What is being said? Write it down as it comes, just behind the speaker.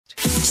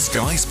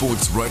Sky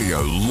Sports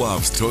Radio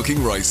loves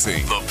talking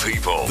racing. The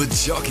people, the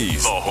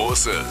jockeys, the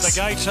horses.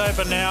 The gate's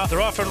open now. They're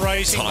off and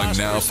racing. Time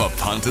now for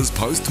Punters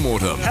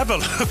Post-Mortem. Have a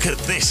look at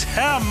this.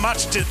 How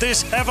much did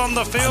this have on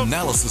the field?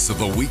 Analysis of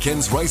the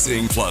weekend's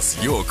racing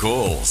plus your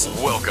calls.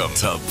 Welcome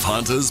to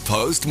Punters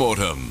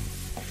Post-Mortem.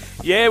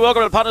 Yeah,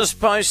 welcome to Punters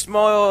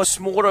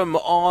Post-Mortem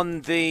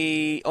on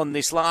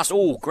this last...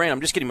 Oh, Grant,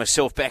 I'm just getting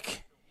myself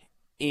back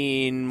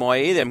in my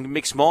ear there.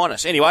 Mixed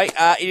minus. Anyway,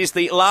 it is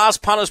the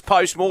last Punters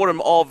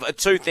Post-Mortem of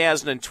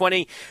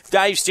 2020.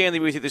 Dave Stanley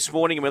with you this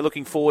morning, and we're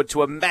looking forward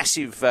to a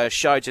massive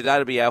show today.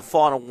 It'll be our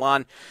final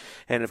one.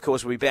 And, of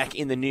course, we'll be back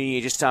in the new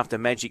year just after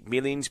Magic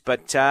Millions.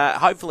 But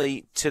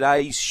hopefully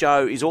today's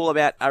show is all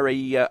about a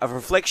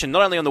reflection,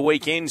 not only on the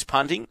weekend's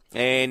punting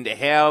and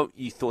how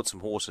you thought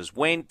some horses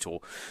went or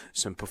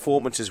some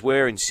performances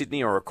were in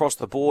Sydney or across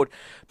the board,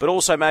 but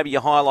also maybe your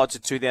highlights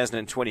of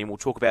 2020, and we'll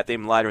talk about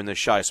them later in the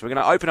show. So we're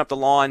going to open up the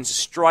lines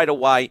straight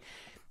away.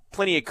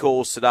 Plenty of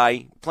calls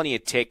today, plenty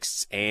of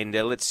texts, and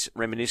let's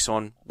reminisce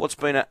on what's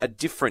been a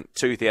different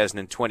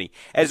 2020.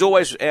 As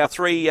always, our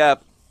three...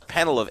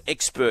 panel of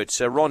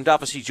experts. Ron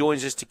Duffy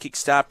joins us to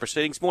kickstart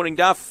proceedings. Morning,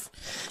 Duff.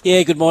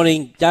 Yeah, good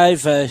morning,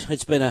 Dave.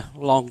 It's been a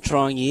long,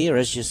 trying year,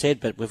 as you said,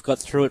 but we've got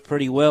through it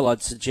pretty well,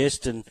 I'd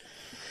suggest. And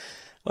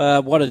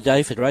what a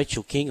day for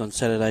Rachel King on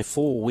Saturday.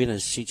 4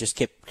 winners. She just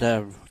kept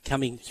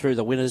coming through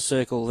the winners'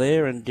 circle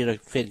there and did a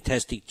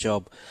fantastic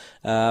job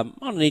on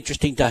an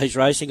interesting day's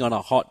racing on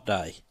a hot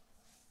day.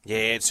 Yeah,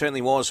 it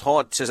certainly was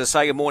hot. As I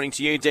say, good morning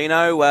to you,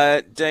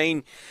 Dino.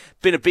 Dean,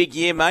 been a big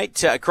year,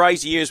 mate. A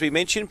crazy year, as we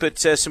mentioned, but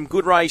some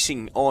good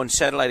racing on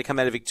Saturday to come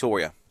out of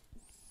Victoria.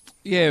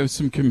 Yeah, it was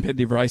some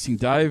competitive racing,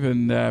 Dave,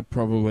 and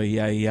probably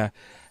an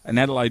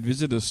Adelaide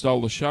visitor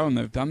stole the show, and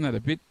they've done that a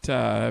bit,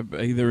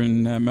 either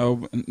in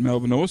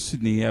Melbourne or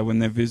Sydney when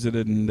they've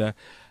visited, and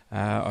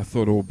I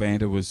thought All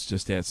Banter was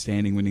just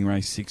outstanding, winning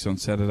race 6 on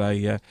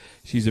Saturday.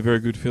 She's a very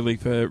good filly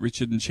for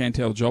Richard and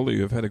Chantal Jolly,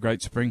 who have had a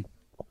great spring.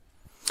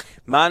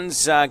 Glenn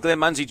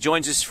Munsey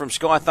joins us from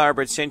Sky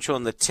Thoroughbred Central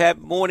on the tab.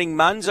 Morning,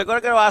 Muns. I've got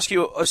to go ask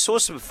you, I saw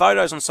some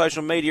photos on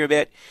social media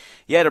about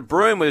you had a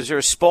broom. Was there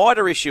a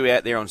spider issue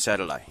out there on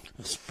Saturday?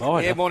 A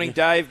spider? Yeah, morning,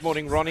 Dave.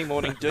 Morning, Ronnie.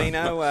 Morning,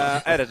 Dino.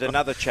 Added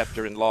another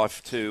chapter in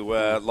life to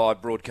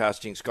live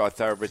broadcasting Sky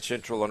Thoroughbred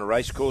Central on a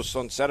racecourse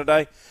on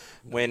Saturday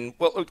when,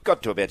 well, it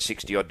got to about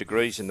 60-odd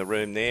degrees in the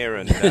room there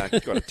and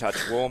got a touch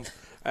warm.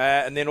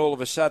 And then all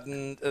of a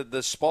sudden,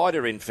 the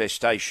spider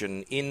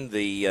infestation in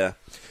the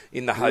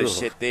host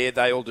set there,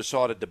 they all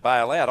decided to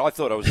bail out. I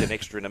thought I was an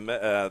extra in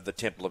the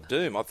Temple of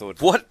Doom. I thought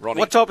what type of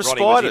Ronnie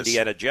spiders? Was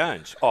Indiana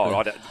Jones. Oh,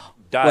 I don't,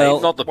 Dave, well,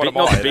 not the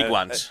big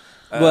ones.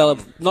 Well,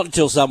 not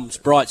until some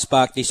bright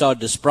spark decided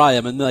to spray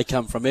them, and they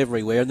come from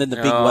everywhere. And then the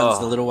big ones,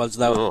 the little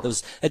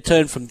ones, it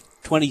turned from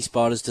 20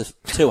 spiders to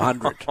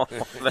 200.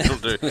 That'll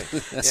do.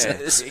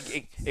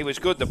 Yeah, he was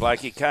good, the bloke.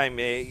 He came.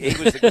 He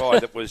was the guy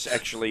that was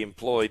actually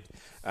employed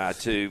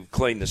to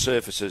clean the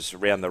surfaces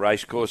around the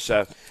racecourse.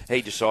 So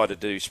he decided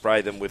to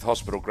spray them with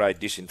hospital-grade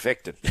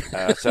disinfectant.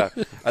 So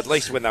at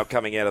least when they were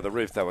coming out of the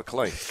roof, they were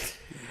clean.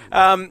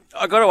 I've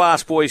got to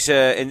ask, boys,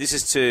 and this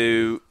is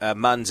to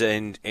Munz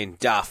and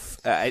Duff.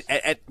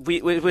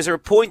 Was there a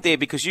point there,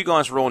 because you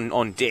guys were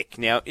on deck?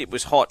 Now, it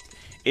was hot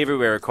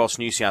everywhere across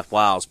New South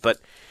Wales, but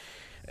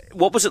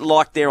what was it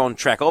like there on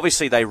track?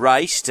 Obviously, they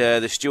raced.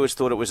 The stewards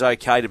thought it was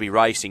okay to be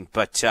racing,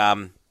 but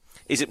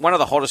is it one of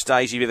the hottest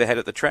days you've ever had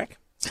at the track?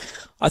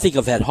 I think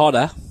I've had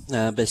hotter,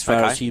 but as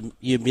far as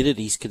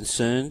humidity is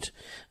concerned,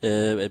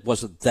 it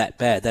wasn't that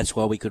bad. That's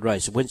why we could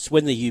race.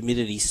 When the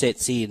humidity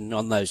sets in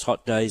on those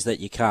hot days that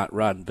you can't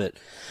run, but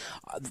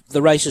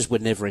the races were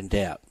never in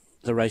doubt.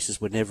 It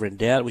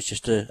was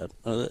just a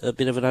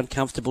bit of an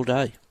uncomfortable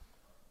day.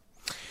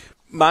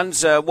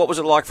 Munz, what was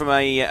it like from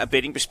a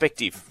betting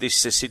perspective, this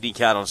Sydney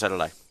card on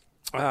Saturday?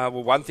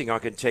 Well, one thing I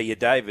can tell you,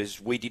 Dave,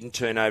 is we didn't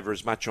turn over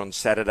as much on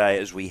Saturday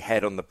as we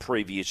had on the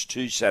previous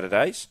 2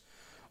 Saturdays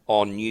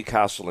on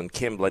Newcastle and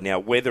Kembla. Now,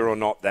 whether or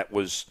not that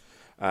was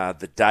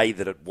the day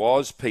that it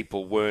was,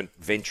 people weren't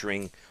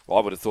venturing. Well,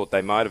 I would have thought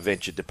they might have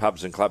ventured to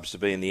pubs and clubs to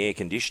be in the air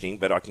conditioning,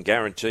 but I can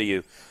guarantee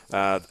you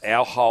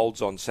our holds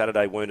on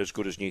Saturday weren't as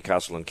good as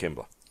Newcastle and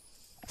Kembla.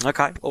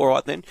 Okay, all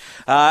right then.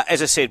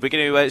 As I said, we're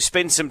going to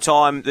spend some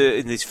time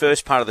in this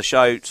first part of the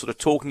show sort of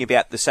talking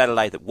about the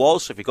Saturday that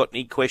was. So if you've got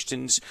any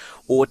questions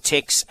or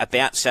texts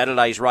about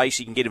Saturday's race,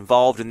 you can get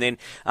involved. And then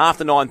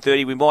after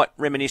 9:30, we might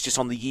reminisce just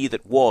on the year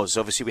that was.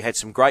 Obviously, we had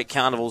some great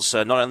carnivals,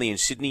 not only in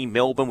Sydney,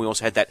 Melbourne. We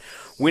also had that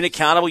winter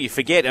carnival. You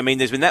forget, I mean,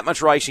 there's been that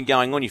much racing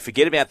going on. You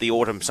forget about the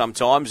autumn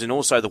sometimes, and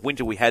also the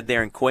winter we had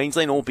there in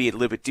Queensland, albeit a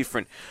little bit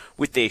different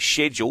with their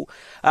schedule.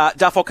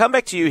 Duff, I'll come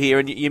back to you here,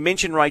 and you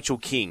mentioned Rachel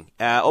King.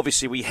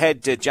 Obviously, we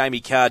had Jamie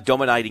Carr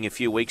dominating a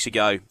few weeks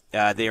ago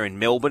there in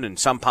Melbourne, and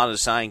some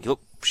punters saying,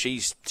 look,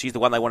 she's the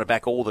one they want to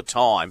back all the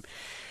time.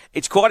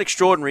 It's quite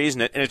extraordinary,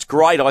 isn't it? And it's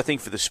great, I think,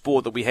 for the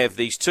sport that we have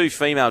these 2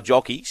 female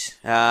jockeys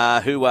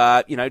who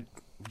are,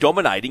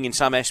 dominating in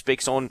some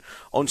aspects on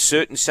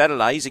certain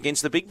Saturdays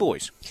against the big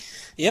boys.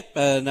 Yep,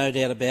 no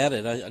doubt about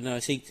it. I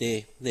think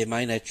their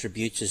main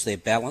attributes is their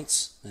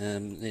balance,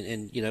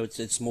 and you know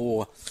it's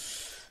more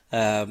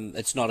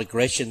it's not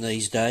aggression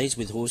these days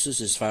with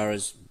horses as far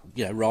as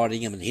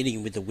riding them and hitting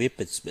them with the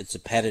whip. It's a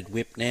padded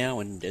whip now,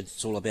 and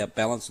it's all about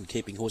balance and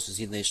keeping horses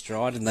in their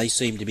stride, and they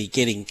seem to be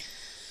getting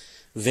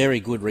very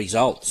good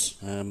results.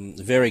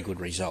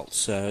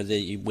 So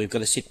we've got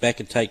to sit back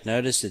and take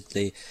notice that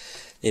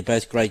they're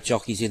both great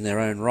jockeys in their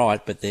own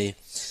right, but the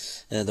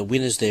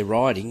winners they're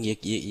riding,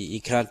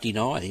 you can't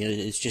deny.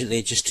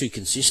 They're just too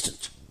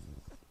consistent.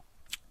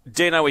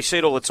 Dino, we see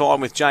it all the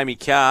time with Jamie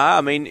Carr.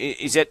 I mean,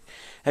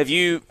 have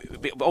you,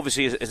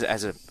 obviously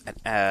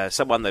as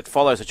someone that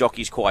follows the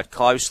jockeys quite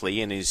closely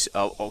and is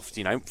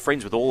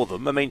friends with all of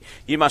them, I mean,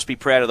 you must be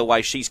proud of the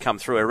way she's come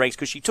through her ranks,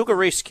 because she took a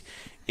risk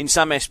in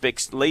some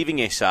aspects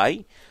leaving SA,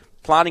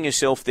 planting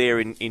herself there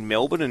in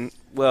Melbourne, and,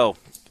 well,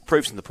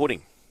 proof's in the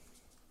pudding.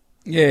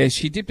 Yeah,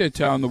 she dipped her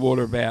toe in the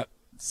water about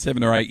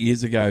 7 or 8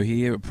 years ago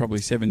here, probably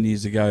 7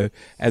 years ago,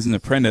 as an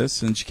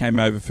apprentice, and she came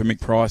over for Mick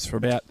Price for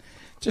about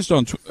just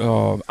on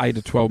 8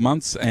 or 12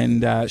 months,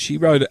 and she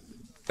rode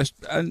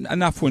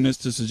enough winners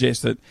to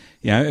suggest that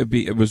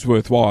it was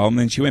worthwhile. And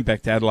then she went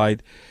back to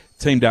Adelaide,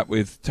 teamed up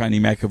with Tony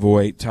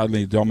McAvoy,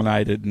 totally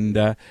dominated,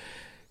 and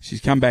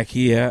she's come back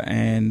here,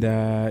 and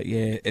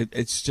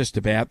it's just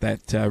about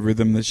that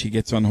rhythm that she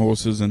gets on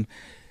horses, and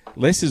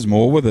less is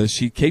more with her.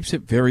 She keeps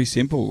it very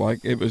simple. Like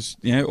it was,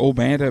 all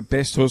banter.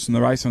 Best horse in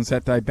the race on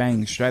Saturday,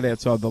 bang, straight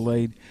outside the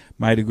lead,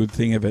 made a good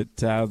thing of it.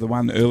 The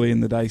one early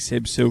in the day,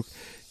 Seb Silk,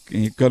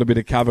 got a bit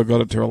of cover,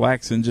 got it to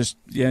relax, and just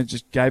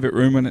gave it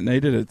room when it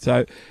needed it.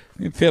 So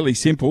fairly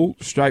simple,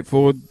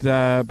 straightforward,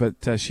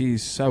 but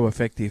she's so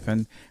effective,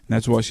 and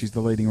that's why she's the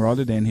leading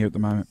rider down here at the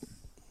moment.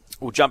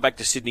 We'll jump back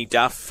to Sydney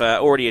Duff.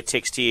 Already a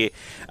text here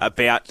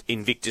about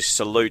Invictus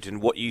Salute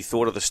and what you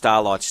thought of the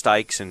Starlight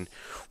Stakes and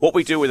what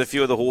we do with a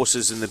few of the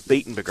horses in the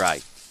Beaten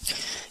Brigade.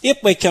 Yep,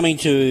 we're coming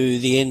to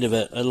the end of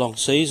a long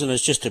season.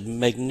 It's just a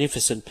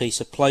magnificent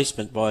piece of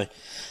placement by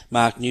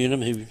Mark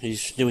Newnham,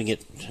 who's doing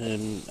it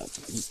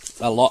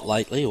a lot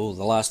lately, or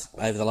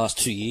over the last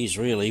 2 years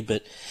really.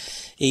 But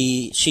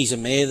she's a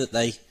mare that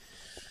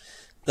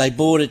they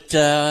bought at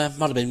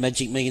might have been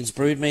Magic Millions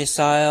Broodmare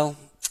sale.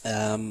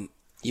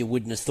 You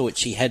wouldn't have thought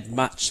she had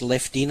much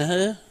left in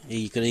her.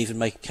 You could even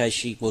make a case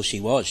she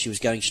was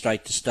going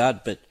straight to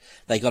stud, but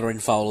they got her in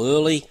foal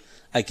early.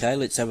 Okay,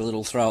 let's have a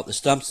little throw at the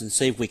stumps and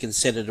see if we can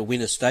set her to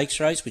win a stakes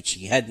race, which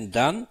she hadn't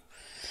done.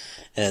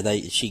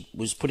 She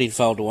was put in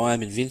foal to I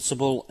Am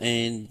Invincible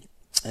and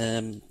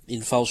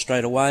in foal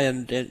straight away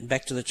and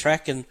back to the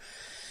track, and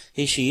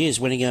here she is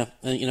winning a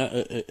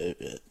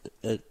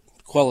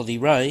quality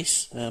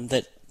race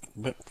that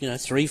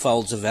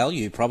 3-folds of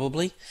value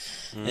probably.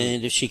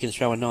 And if she can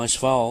throw a nice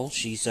foal,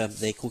 she's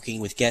they're cooking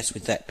with gas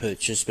with that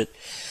purchase. But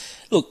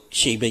look,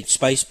 she beat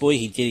Space Boy.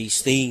 He did his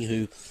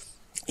thing.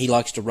 He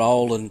likes to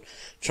roll and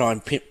try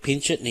and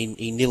pinch it, and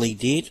he nearly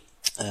did.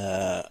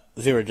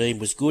 Viridian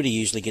was good. He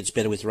usually gets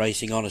better with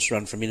racing. Honest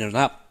Run from In and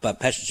Up. But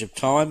Passage of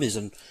Time is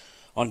an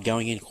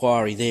ongoing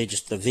inquiry there.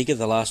 Just the vigour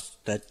the last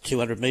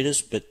 200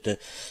 metres, but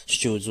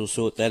stewards will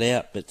sort that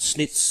out. But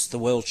Snitz, the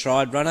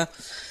well-tried runner,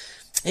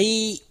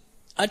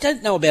 I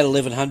don't know about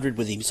 1100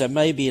 with him, so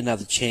maybe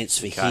another chance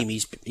for him.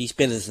 He's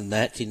better than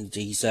that, and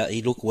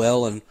he looked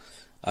well, and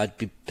I'd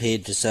be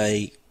prepared to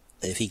say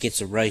if he gets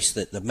a race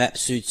that the map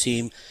suits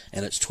him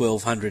and it's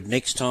 1200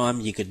 next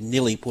time, you could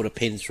nearly put a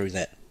pen through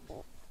that.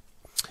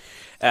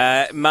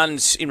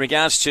 Munns, in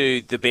regards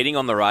to the betting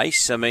on the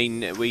race, I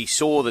mean, we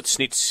saw that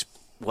Snitz,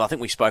 well, I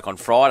think we spoke on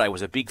Friday,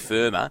 was a big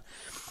firmer.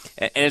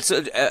 And it's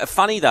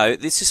funny, though,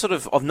 this is sort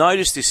of, I've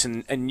noticed this,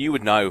 and you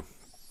would know,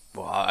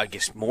 well, I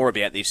guess more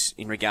about this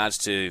in regards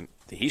to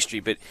the history,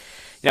 but,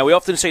 we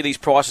often see these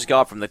prices go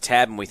up from the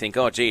tab and we think,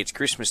 oh, gee, it's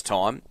Christmas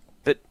time.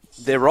 But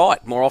they're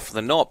right, more often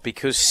than not,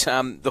 because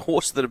the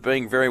horses that are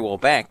being very well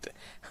backed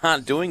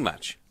aren't doing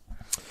much.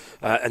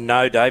 And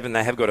no, Dave, and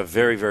they have got a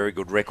very, very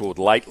good record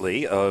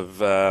lately of,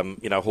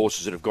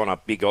 horses that have gone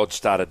up big odds,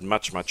 started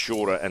much, much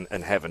shorter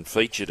and haven't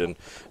featured.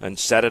 And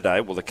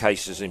Saturday, well, the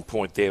cases in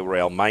point there were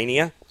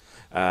Almania,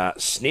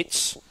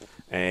 Snitz,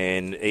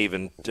 and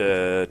even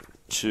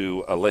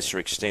to a lesser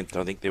extent,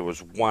 I think there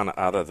was one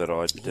other that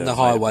I'd... the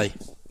Highway.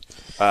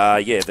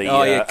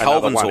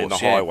 Another one in the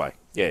Horse, Highway.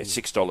 Yeah,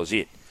 $6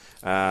 it.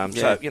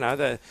 So,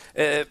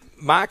 the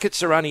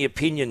markets are only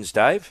opinions,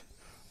 Dave.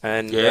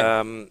 And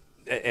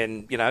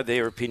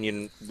their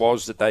opinion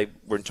was that they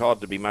were entitled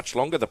to be much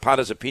longer. The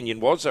punter's opinion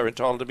was they're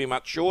entitled to be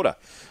much shorter.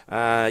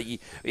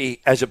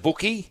 As a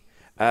bookie,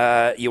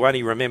 you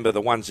only remember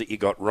the ones that you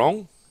got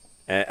wrong,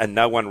 and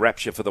no one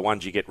raps you for the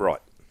ones you get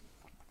right.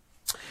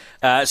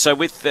 So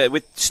with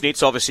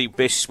Snitz, obviously,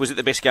 was it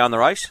the best go in the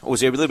race, or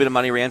was there a little bit of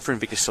money around for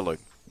Invictus Salute?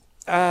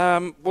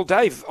 Well,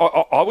 Dave,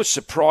 I was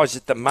surprised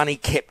that the money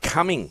kept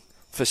coming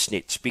for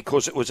Snitz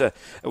because it was a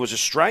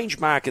strange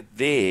market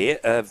there.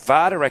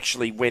 Varda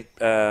actually went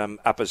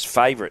up as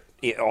favourite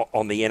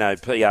on the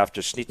NOP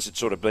after Snitz had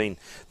sort of been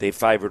their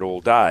favourite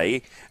all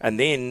day. And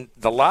then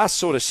the last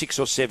sort of 6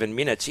 or 7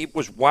 minutes, it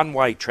was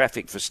one-way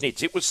traffic for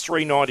Snitz. It was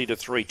 390 to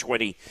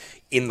 320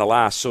 in the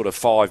last sort of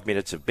 5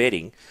 minutes of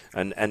betting,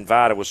 and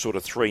Varda was sort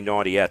of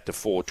 390 out to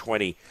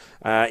 420.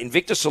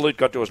 Invictus Salute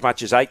got to as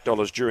much as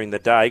 $8 during the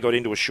day, got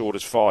into as short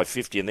as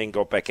 $5.50 and then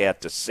got back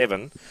out to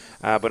 $7.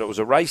 But it was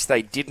a race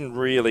they didn't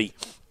really,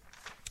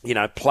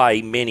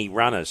 play many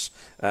runners.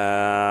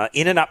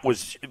 In and Up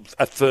was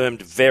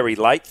affirmed very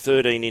late,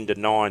 13 into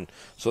 9,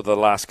 sort of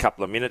the last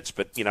couple of minutes.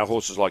 But,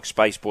 horses like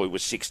Space Boy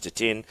was 6 to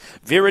 10.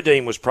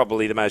 Viridine was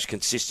probably the most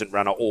consistent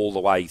runner all the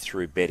way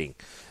through betting.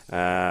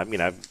 Around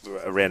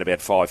about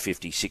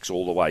 5.56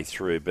 all the way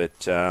through.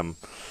 But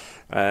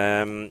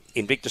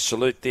Invictus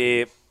Salute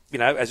there,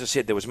 as I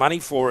said, there was money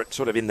for it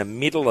sort of in the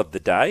middle of the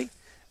day.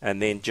 And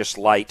then just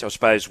late, I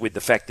suppose, with the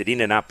fact that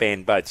In and Up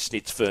and both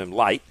Snitz firm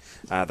late,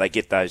 they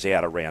get those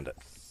out around it.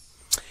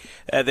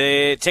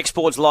 The text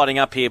board's lighting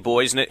up here,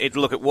 boys. And it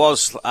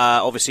was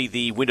obviously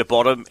the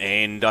Winterbottom,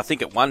 and I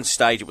think at one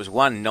stage it was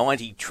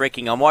 190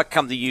 trekking. I might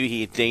come to you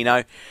here,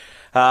 Dino.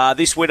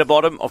 This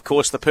Winterbottom, of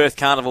course, the Perth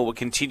Carnival will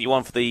continue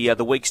on for the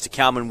weeks to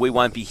come, and we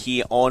won't be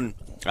here on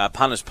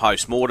Punters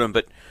Post-Mortem.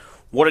 But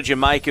what did you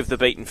make of the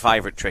beaten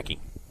favourite trekking?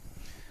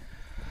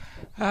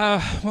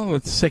 Well,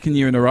 it's the second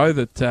year in a row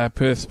that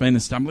Perth's been a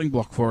stumbling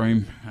block for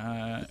him.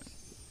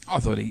 I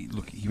thought he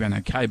ran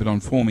okay, but on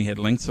form he had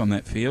lengths on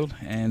that field,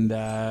 and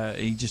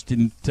he just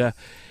didn't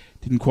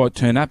quite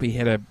turn up. He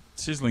had a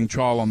sizzling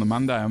trial on the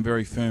Monday on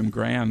very firm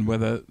ground.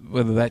 Whether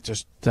that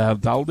just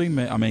dulled him,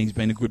 I mean, he's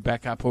been a good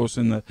backup horse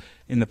in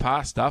the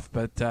past stuff,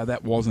 but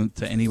that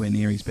wasn't anywhere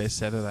near his best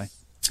Saturday.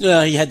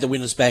 He had the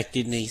winners back,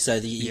 didn't he? So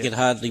you could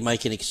hardly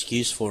make an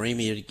excuse for him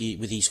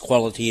with his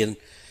quality and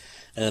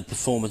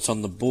performance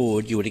on the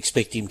board. You would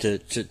expect him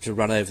to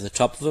run over the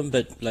top of them,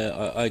 but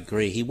I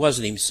agree, he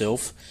wasn't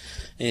himself,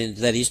 and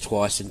that is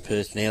twice in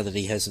Perth now that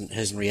he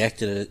hasn't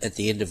reacted at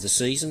the end of the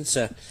season.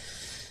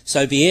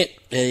 So be it.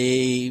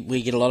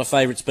 We get a lot of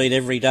favourites beat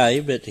every day,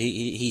 but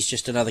he's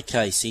just another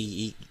case.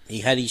 He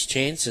had his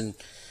chance and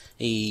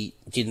he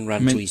didn't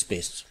run to his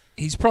best.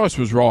 His price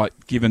was right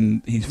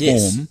given his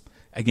form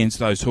against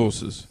those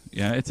horses.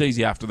 It's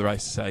easy after the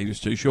race to say he was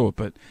too short,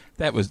 but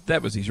that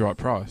was his right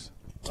price.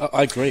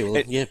 I agree.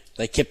 Well,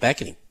 they kept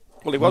backing him.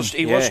 Well, he was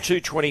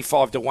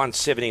 225 to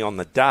 170 on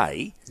the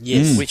day,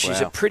 which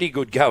is a pretty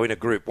good go in a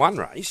Group 1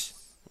 race.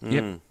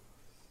 Yep.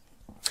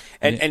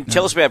 And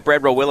tell us about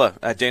Brad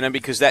Rawiller, Dino,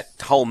 because that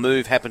whole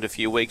move happened a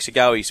few weeks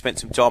ago. He spent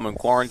some time in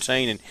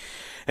quarantine,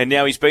 and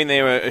now he's been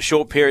there a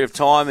short period of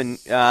time. And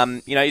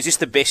is this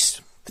the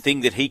best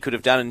thing that he could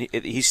have done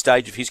at his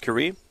stage of his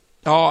career?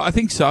 Oh, I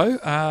think so.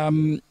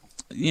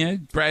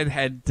 Brad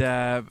had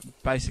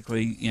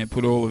basically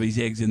put all of his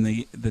eggs in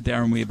the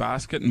Darren Weir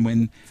basket, and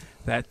when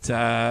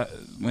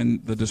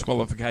the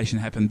disqualification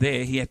happened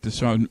there, he had to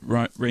try and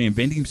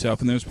reinvent himself,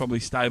 and there was probably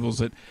stables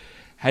that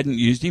hadn't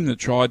used him, that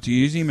tried to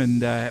use him,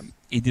 and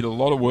he did a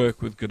lot of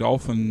work with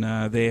Godolphin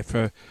there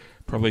for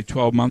probably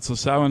 12 months or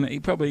so, and he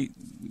probably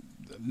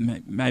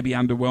maybe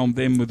underwhelmed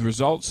them with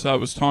results, so it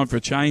was time for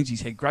a change.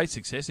 He's had great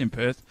success in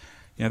Perth.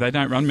 They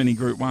don't run many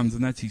Group 1s,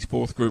 and that's his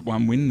fourth Group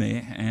 1 win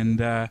there,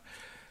 and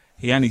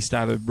he only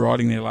started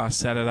riding there last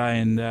Saturday,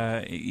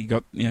 and he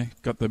got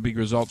the big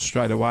results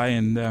straight away,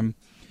 and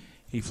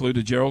he flew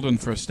to Geraldton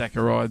for a stack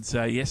of rides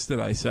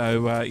yesterday.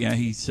 So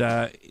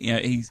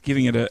he's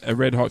giving it a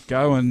red hot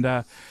go, and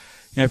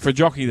for a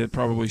jockey that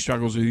probably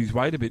struggles with his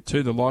weight a bit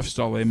too, the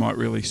lifestyle there might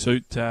really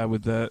suit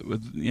with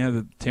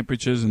the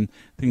temperatures and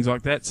things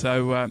like that.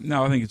 So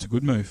no, I think it's a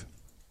good move.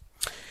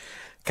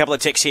 A couple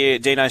of texts here,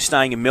 Dino,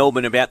 staying in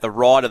Melbourne about the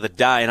ride of the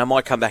day, and I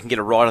might come back and get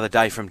a ride of the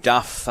day from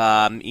Duff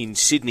in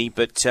Sydney,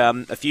 but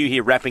a few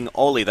here rapping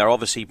Ollie. They're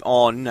obviously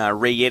on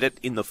re-edit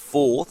in the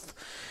fourth.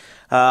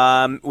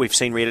 We've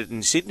seen re-edit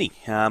in Sydney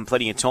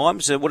plenty of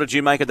times. What did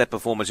you make of that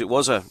performance? It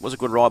was a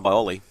good ride by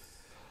Ollie.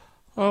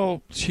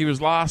 Well, she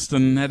was last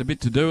and had a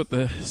bit to do at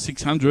the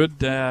 600,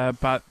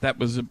 but that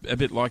was a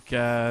bit like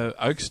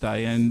Oaks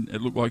Day, and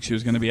it looked like she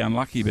was going to be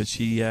unlucky, but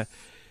she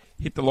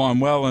hit the line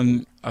well,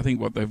 and I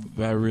think what they've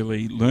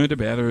really learned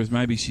about her is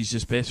maybe she's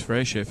just best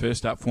fresh. Her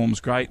first up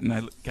form's great, and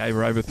they gave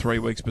her over 3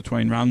 weeks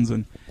between runs,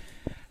 and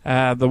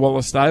the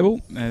Wallace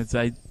stable, as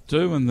they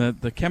do, and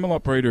the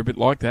Camelot breed are a bit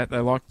like that. They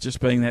like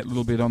just being that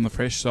little bit on the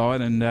fresh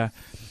side, and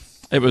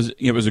it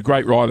was a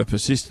great ride of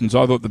persistence.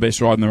 I thought the best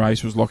ride in the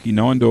race was Lockie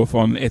Neindorf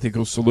on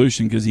Ethical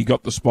Solution, because he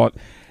got the spot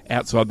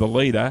outside the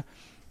leader.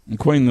 And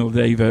Queen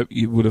Ladiva,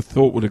 you would have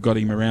thought, would have got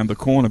him around the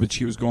corner, but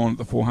she was gone at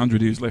the 400.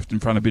 He was left in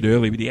front a bit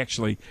early, but he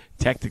actually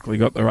tactically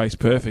got the race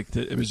perfect.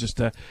 It was just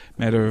a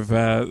matter of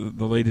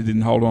the leader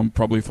didn't hold on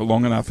probably for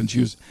long enough, and she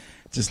was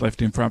just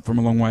left in front from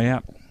a long way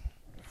out.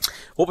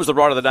 What was the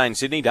ride of the day in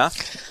Sydney, Duff?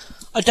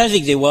 I don't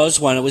think there was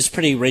one. It was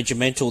pretty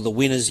regimental, the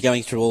winners,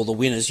 going through all the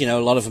winners. A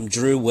lot of them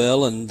drew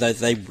well, and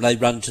they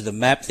run to the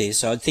map there.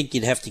 So I think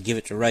you'd have to give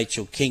it to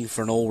Rachel King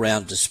for an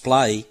all-round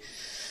display.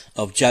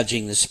 of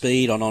judging the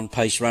speed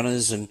on-pace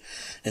runners and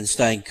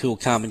staying cool,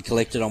 calm and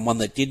collected on one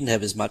that didn't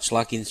have as much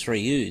luck in 3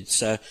 U's.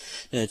 So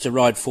to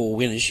ride 4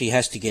 winners, she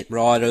has to get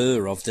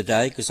rider of the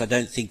day, because I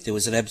don't think there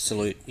was an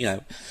absolute,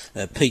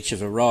 peach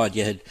of a ride.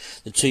 You had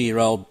the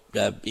 2-year-old,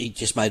 he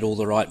just made all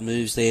the right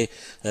moves there,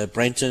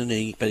 Brenton,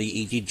 but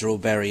he did draw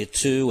barrier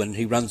 2, and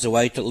he runs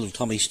away to little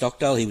Tommy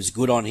Stockdale. He was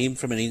good on him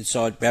from an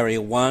inside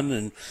barrier 1,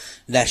 and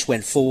Nash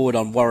went forward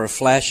on Warra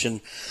Flash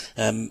and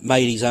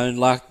made his own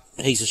luck.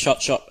 He's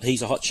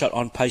a hot shot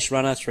on pace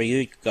runner.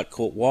 3U got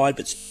caught wide,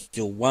 but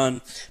still won.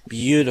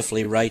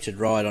 Beautifully rated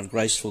ride on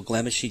Graceful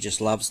Glamour. She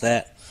just loves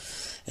that.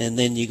 And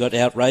then you got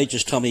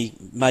Outrageous. Tommy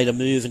made a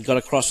move and got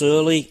across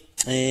early.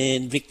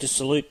 And Victor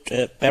Salute,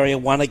 barrier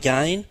 1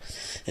 again.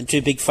 And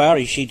Too Big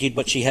Fari, she did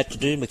what she had to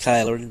do,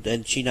 Michaela,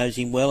 and she knows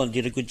him well and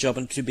did a good job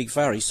on Too Big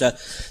Fari. So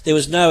there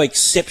was no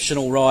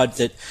exceptional ride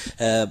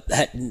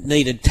that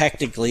needed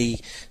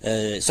tactically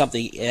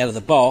something out of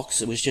the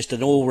box. It was just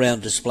an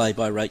all-round display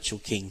by Rachel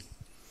King.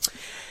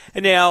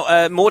 And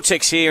now, more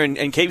texts here,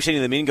 and keep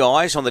sending them in,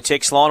 guys, on the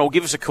text line, or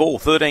give us a call,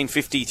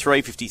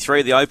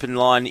 135353. The open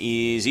line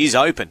is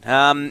open.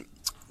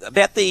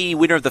 About the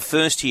winner of the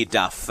first here,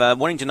 Duff,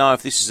 wanting to know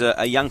if this is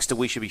a youngster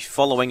we should be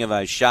following of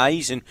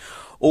O'Shea's, and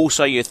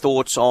also your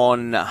thoughts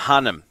on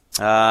Hunnam,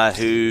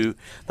 who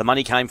the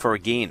money came for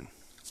again.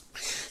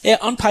 Yeah,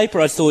 on paper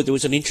I thought there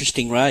was an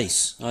interesting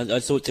race. I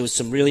thought there was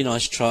some really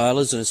nice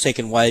trialers and a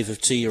second wave of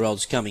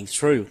 2-year-olds coming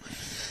through.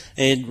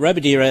 And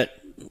Robadera,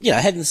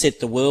 hadn't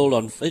set the world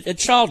on. It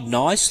trialled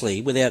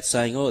nicely without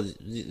saying,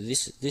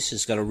 this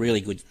has got a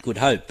really good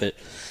hope. But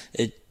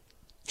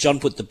John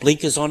put the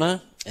blinkers on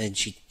her, and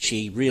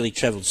she really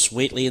travelled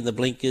sweetly in the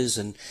blinkers,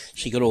 and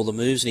she got all the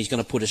moves, and he's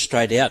going to put her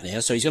straight out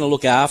now. So he's going to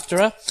look after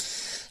her.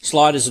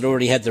 Sliders had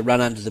already had the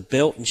run under the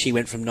belt, and she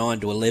went from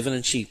 9 to 11,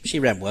 and she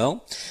ran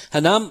well.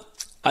 Hunnam,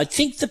 I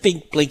think the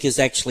big blinkers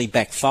actually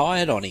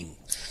backfired on him.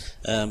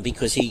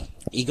 Because he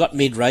got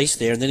mid-race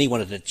there, and then he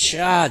wanted to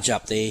charge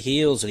up their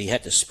heels, and he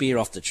had to spear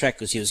off the track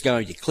because he was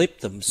going to clip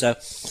them. So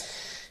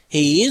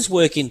he is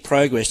work in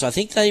progress. I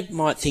think they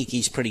might think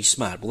he's pretty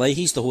smart. Well,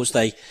 he's the horse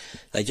they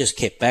just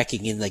kept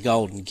backing in the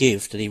Golden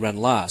Gift, and he ran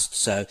last.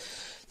 So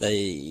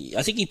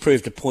I think he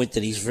proved a point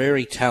that he's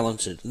very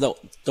talented.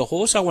 The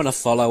horse I want to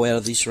follow out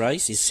of this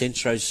race is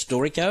Centro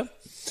Storico.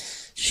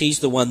 She's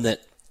the one that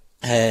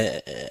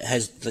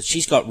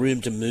she's got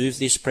room to move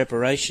this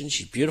preparation.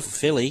 She's a beautiful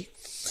filly.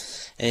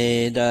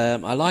 And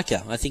I like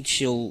her. I think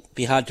she'll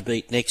be hard to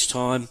beat next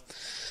time.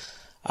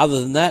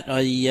 Other than that,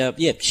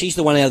 she's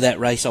the one out of that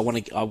race I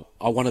want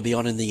to be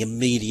on in the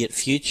immediate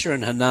future,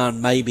 and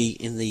Hanan maybe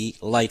in the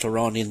later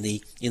on in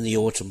the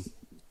autumn.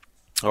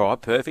 All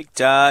right, perfect.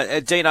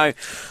 Dino,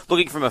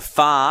 looking from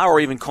afar, or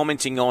even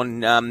commenting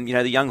on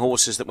the young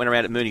horses that went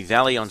around at Moonee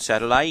Valley on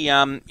Saturday.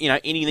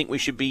 Anything we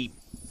should be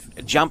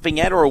jumping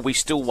at, or are we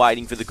still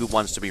waiting for the good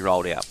ones to be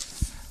rolled out?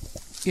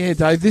 Yeah,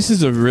 Dave, this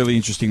is a really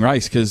interesting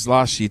race because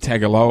last year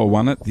Tagaloa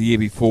won it. The year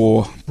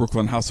before,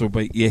 Brooklyn Hustle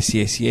beat Yes,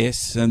 Yes,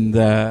 Yes. And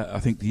I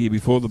think the year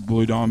before, the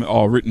Blue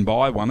Diamond, Written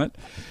By won it.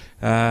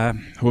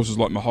 Horses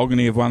like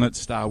Mahogany have won it,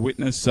 Star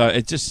Witness. So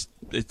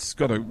it's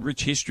got a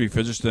rich history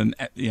for just an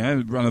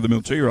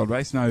run-of-the-mill 2-year-old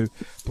race, no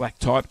black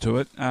type to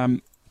it.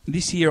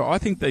 This year, I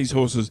think these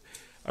horses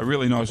are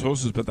really nice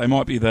horses, but they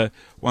might be the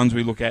ones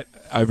we look at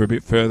over a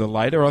bit further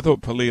later. I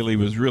thought Palili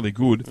was really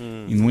good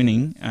in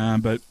winning,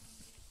 but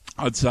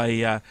I'd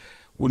say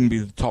wouldn't be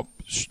the top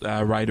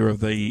rater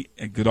of the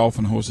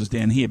Godolphin horses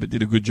down here, but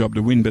did a good job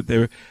to win. But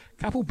there are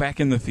a couple back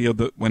in the field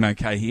that went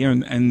okay here,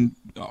 and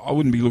I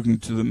wouldn't be looking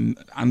to them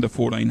under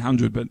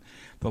 1,400, but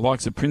the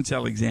likes of Prince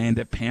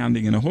Alexander,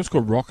 Pounding, and a horse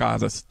called Rock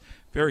Artist,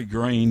 very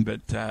green,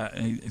 but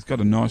he's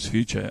got a nice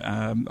future.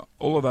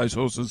 All of those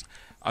horses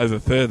over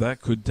further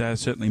could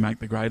certainly make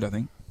the grade, I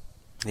think.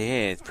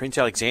 Yeah, Prince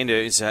Alexander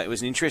it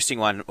was an interesting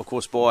one, of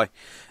course, by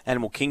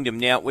Animal Kingdom.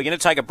 Now, we're going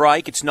to take a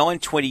break. It's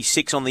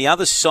 9:26. On the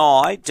other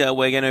side,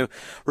 we're going to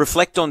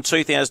reflect on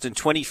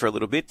 2020 for a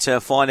little bit,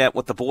 find out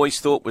what the boys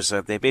thought was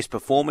their best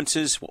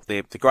performances, what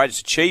the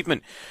greatest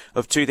achievement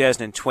of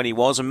 2020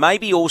 was, and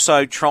maybe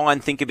also try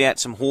and think about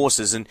some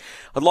horses. And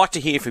I'd like to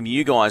hear from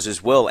you guys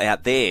as well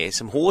out there,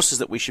 some horses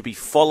that we should be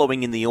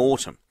following in the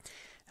autumn.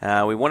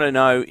 We want to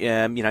know,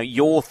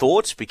 your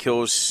thoughts,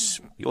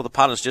 because you're the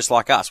punters just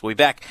like us. We'll be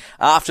back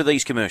after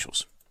these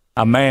commercials.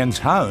 A man's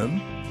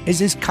home is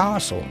his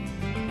castle,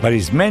 but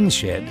his men's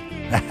shed,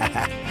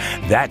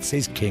 that's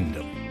his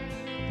kingdom.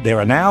 There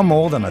are now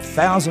more than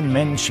 1,000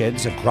 men's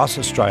sheds across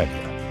Australia,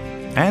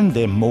 and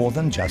they're more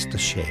than just a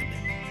shed.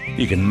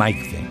 You can make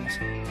things,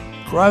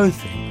 grow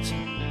things,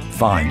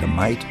 find a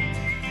mate,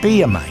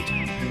 be a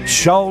mate,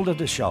 shoulder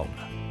to shoulder.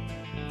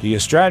 The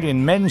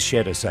Australian Men's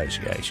Shed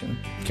Association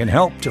can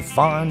help to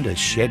find a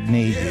shed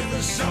near you.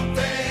 There's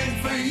something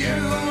for you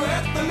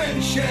at the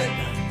Men's Shed.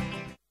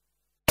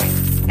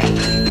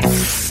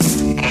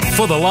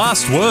 For the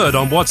last word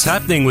on what's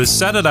happening with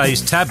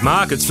Saturday's tab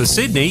markets for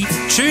Sydney,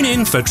 tune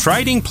in for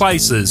Trading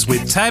Places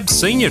with tab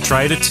senior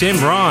trader Tim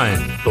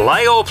Ryan.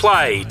 Lay or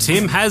play,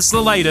 Tim has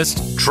the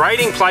latest.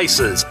 Trading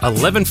Places,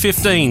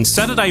 11:15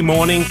 Saturday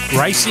morning,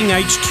 Racing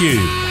HQ.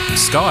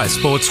 Sky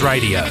Sports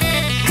Radio.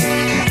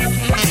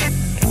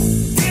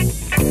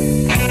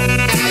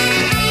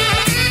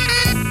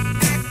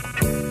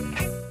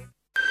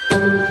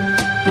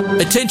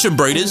 Attention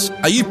breeders,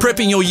 are you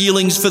prepping your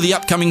yearlings for the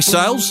upcoming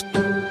sales?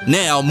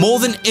 Now, more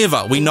than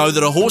ever, we know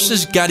that a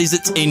horse's gut is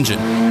its engine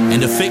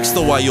and affects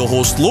the way your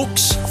horse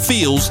looks,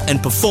 feels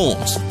and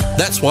performs.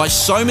 That's why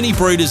so many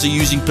breeders are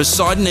using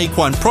Poseidon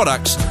Equine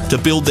products to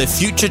build their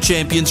future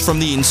champions from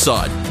the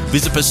inside.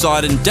 Visit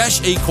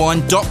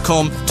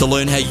Poseidon-equine.com to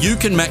learn how you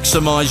can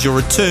maximise your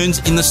returns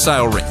in the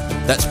sale ring.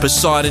 That's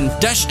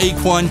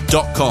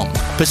Poseidon-equine.com.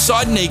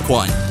 Poseidon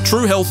Equine.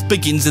 True health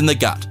begins in the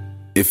gut.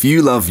 If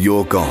you love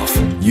your golf,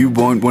 you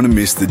won't want to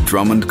miss the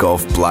Drummond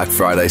Golf Black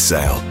Friday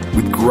sale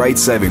with great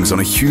savings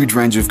on a huge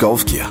range of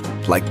golf gear,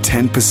 like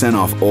 10%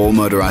 off all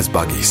motorised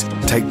buggies.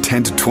 Take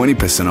 10 to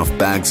 20% off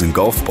bags and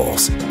golf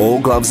balls. All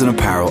gloves and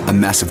apparel a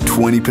massive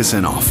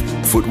 20% off.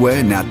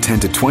 Footwear now 10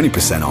 to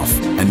 20% off.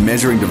 And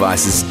measuring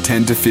devices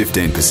 10 to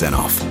 15%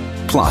 off.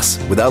 Plus,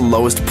 with our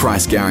lowest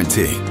price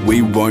guarantee,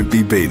 we won't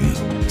be beaten.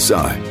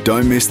 So,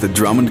 don't miss the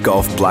Drummond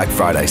Golf Black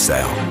Friday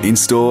sale,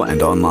 in-store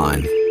and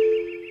online.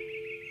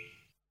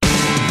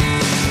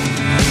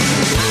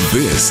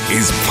 This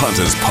is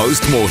Punters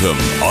Postmortem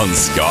on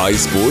Sky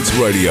Sports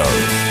Radio.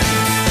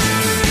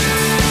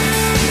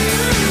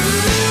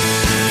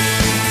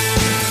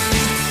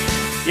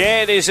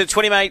 Yeah, it is at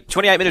 28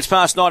 minutes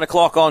past 9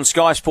 o'clock on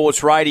Sky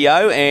Sports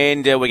Radio,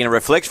 and we're going to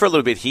reflect for a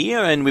little bit here,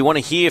 and we want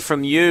to hear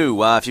from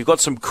you. If you've got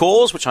some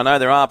calls, which I know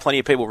there are plenty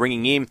of people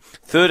ringing in,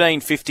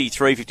 1350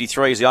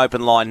 353 is the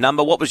open line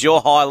number. What was your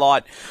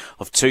highlight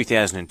of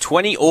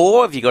 2020?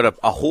 Or have you got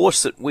a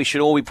horse that we should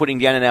all be putting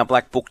down in our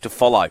black book to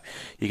follow?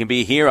 You can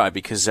be a hero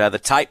because the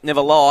tape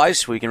never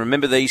lies. We can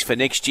remember these for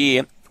next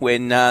year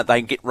when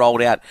they get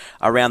rolled out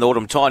around the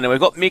autumn time. Now, we've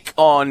got Mick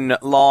on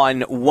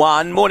line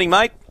 1. Morning,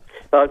 mate.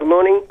 Good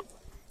morning.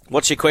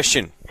 What's your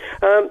question?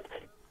 I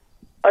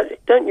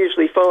don't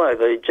usually follow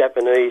the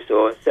Japanese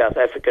or South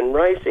African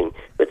racing,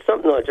 but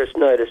something I just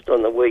noticed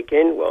on the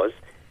weekend was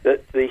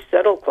that the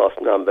saddlecloth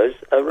numbers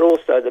are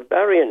also the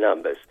barrier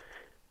numbers.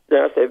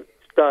 Now, if they're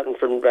starting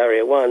from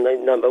barrier 1,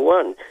 they're number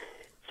 1.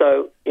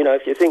 So,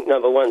 if you think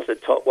number 1's the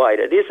top weight,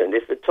 it isn't.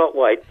 If the top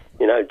weight,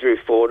 drew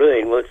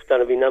 14, well, it's going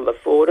to be number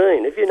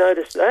 14. Have you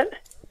noticed that?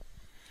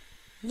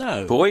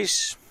 No.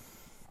 Boys?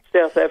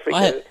 South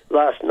Africa,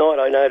 last night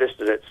I noticed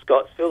it at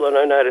Scottsville, and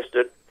I noticed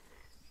it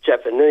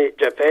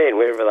Japan,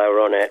 wherever they were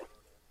on at.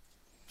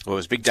 Well, it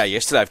was a big day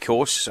yesterday, of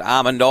course.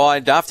 Almond Eye.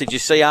 Duff, did you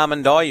see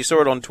Almond Eye? You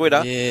saw it on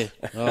Twitter. Yeah.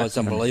 Oh, it's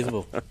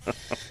unbelievable.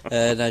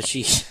 No,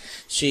 she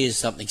is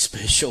something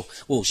special.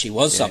 Well, she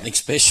was something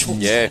special.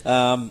 Yeah.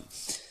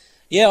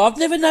 Yeah, I've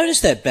never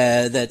noticed that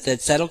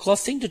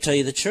saddlecloth thing, to tell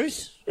you the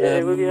truth.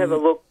 Yeah, well, you have a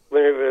look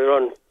whenever you're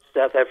on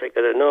South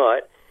Africa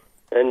tonight,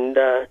 and...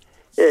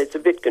 yeah, it's a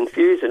bit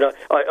confusing.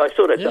 I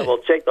sort of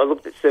double-checked. I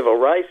looked at several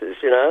races,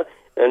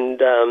 and,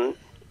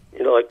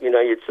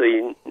 you'd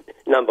see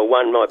number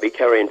 1 might be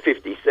carrying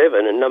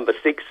 57 and number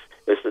 6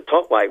 was the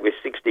top weight with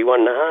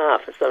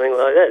 61.5 or something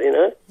like that,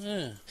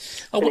 Yeah.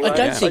 Anyway, I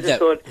don't think that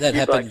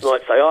happens. You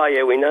might say, oh,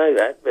 yeah, we know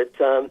that, but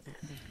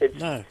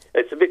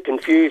it's a bit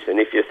confusing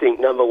if you think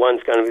number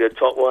 1's going to be the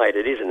top weight.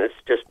 It isn't. It's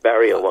just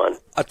barrier 1.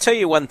 I'll tell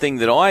you one thing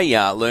that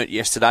I learnt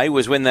yesterday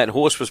was when that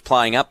horse was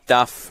playing up,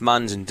 Duff,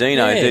 Munns and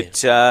Dino,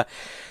 that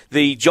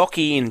the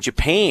jockey in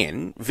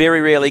Japan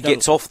very rarely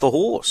gets off the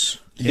horse.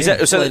 Yeah. Is that,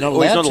 he's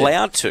not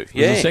allowed to?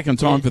 Yeah. It's the second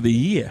time for the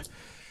year.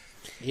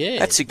 Yeah,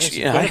 that's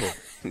incredible.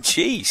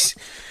 Jeez.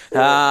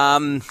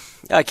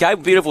 Okay,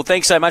 beautiful.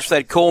 Thanks so much for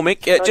that call,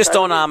 Mick. Just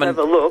on Armand. Have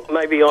a look.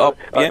 Maybe on.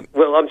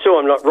 Well, I'm sure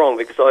I'm not wrong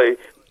because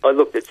I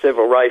looked at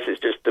several races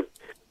just to,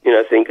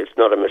 think it's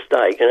not a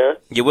mistake.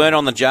 You weren't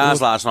on the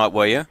jars last night,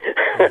 were you?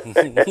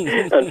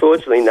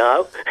 Unfortunately,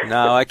 no.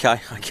 No,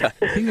 okay.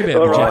 The thing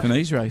about the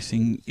Japanese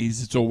racing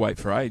is it's all weight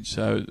for age,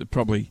 so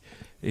probably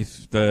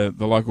if the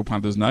local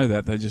punters know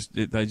that, they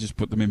just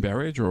put them in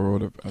barrier draw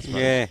order, I suppose.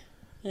 Yeah.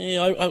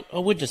 Yeah, I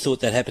wouldn't have thought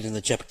that happened in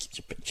the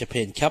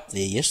Japan Cup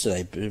there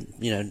yesterday.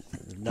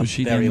 Was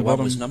she barrier bottom,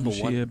 1 was number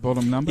 1. Was she a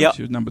bottom number? Yep.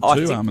 She was number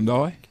 2, Almond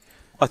Eye.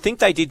 I think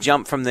they did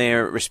jump from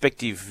their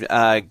respective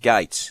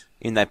gates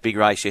in that big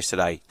race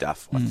yesterday,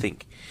 Duff, I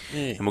think.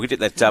 Yeah. And we'll get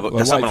that double.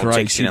 Well, someone will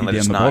text in and let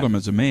us know. Down the bottom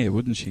as a mare,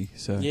 wouldn't she?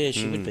 So. Yeah,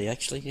 she would be,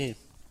 actually, yeah.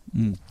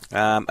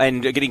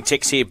 And getting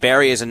texts here,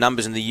 barriers and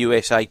numbers in the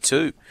USA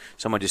too.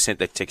 Someone just sent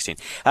that text in.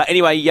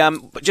 Anyway,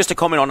 just a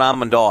comment on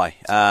Almond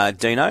Eye,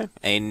 Dino,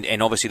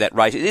 and obviously that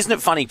race. Isn't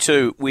it funny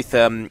too with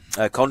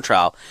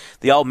Contrail?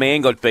 The old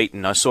man got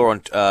beaten. I saw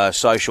on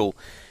social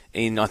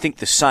in I think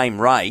the same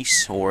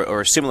race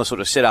or a similar sort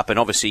of setup, and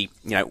obviously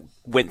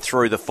went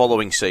through the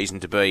following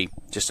season to be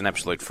just an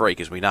absolute freak,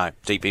 as we know,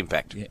 Deep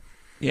Impact.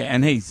 Yeah,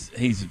 and he's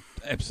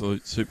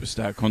absolute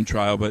superstar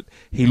Contrail, but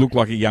he looked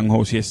like a young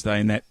horse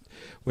yesterday in that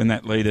when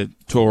that leader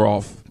tore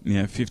off,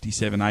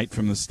 57.8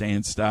 from the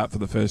stand start for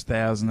the first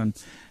 1,000 and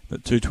the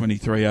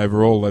 223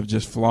 overall, they've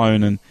just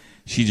flown, and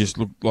she just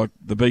looked like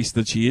the beast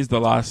that she is the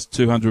last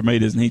 200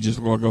 metres, and he just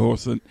looked like a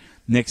horse that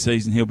next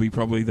season he'll be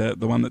probably the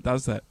one that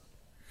does that.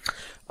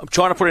 I'm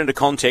trying to put it into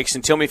context,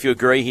 and tell me if you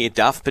agree here,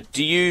 Duff, but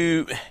do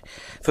you,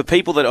 for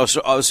people that I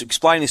was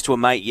explaining this to a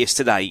mate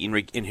yesterday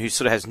in who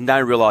sort of has no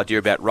real idea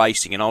about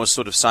racing, and I was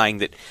sort of saying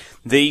that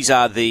these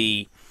are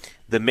the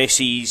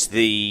Messis,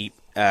 the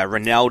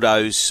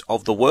Ronaldos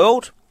of the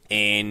world,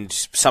 and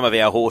some of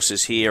our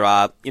horses here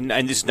are, and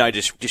this is no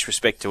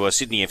disrespect to a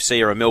Sydney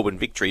FC or a Melbourne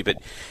Victory, but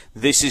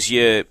this is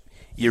your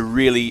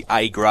really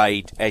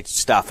A-grade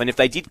stuff. And if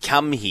they did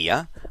come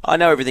here, I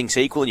know everything's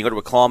equal and you've got to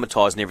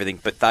acclimatise and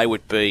everything, but they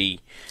would be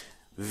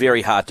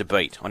very hard to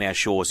beat on our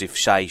shores if,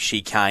 say,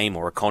 she came,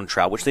 or a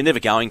Contra, which they're never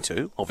going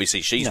to.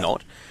 Obviously, she's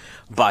not.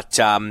 But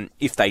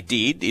if they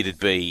did, it'd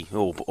be,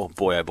 oh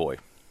boy, oh boy.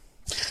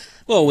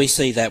 Well, we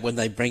see that when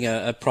they bring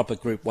a proper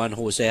Group 1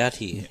 horse out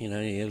here,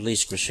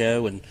 Lise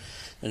Grishow and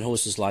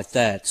horses like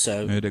that.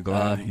 So,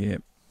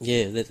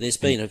 yeah, there's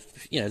been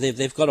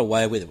they've got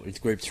away with it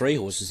with Group 3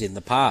 horses in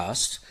the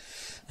past,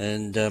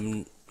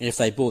 and if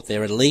they brought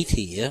their elite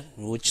here,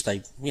 which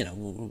they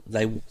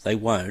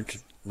won't.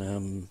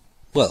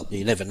 Well,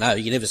 you never know.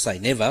 You never say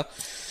never,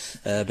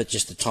 but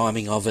just the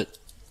timing of it.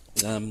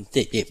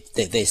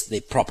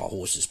 They're proper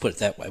horses. Put it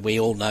that way. We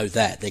all know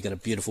that they've got a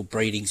beautiful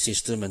breeding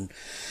system,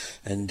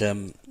 and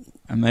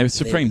they're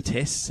supreme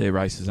tests. Their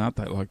races, aren't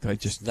they? Like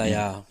they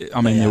are.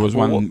 I mean, there was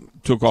one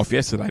took off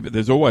yesterday, but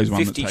there's always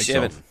one that takes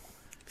off.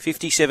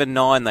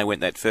 57.9 they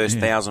went that first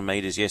 1,000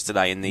 metres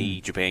yesterday in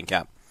the Japan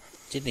Cup.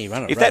 Didn't he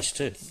run a race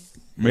too?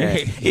 Yeah,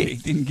 he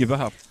didn't give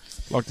up.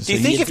 Like to do you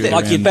think if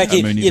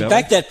you'd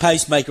back that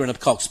pacemaker in a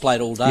Cox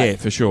Plate all day? Yeah,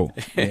 for sure.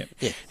 Yeah.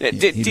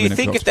 Do you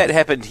think if that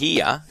happened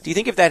here? Do you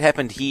think if that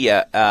happened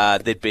here,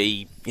 there'd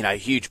be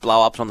huge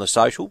blow ups on the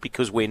social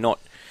because we're not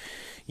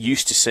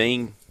used to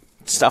seeing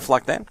stuff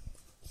like that?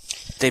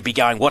 They'd be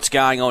going, "What's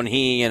going on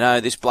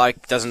here? This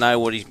bloke doesn't know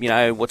what he's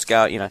what's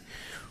going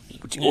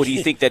Or do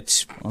you think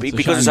that's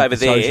because it's over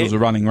there? Socials are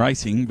running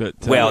racing, but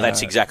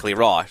that's exactly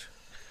right.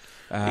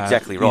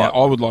 Exactly right.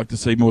 I would like to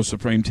see more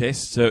supreme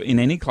tests in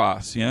any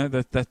class.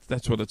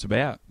 That's what it's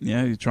about.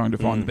 You're trying to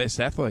find the best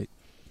athlete.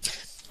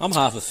 I'm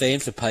half a fan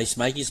for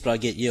pacemakers, but I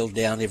get yelled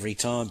down every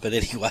time. But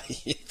anyway,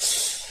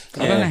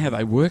 I don't know how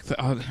they work.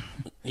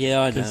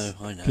 Yeah, I know.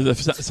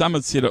 Because if some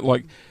had said it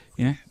like,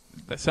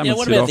 some what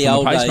would about sit off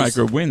and the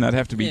pacemaker would win, they'd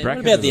have to be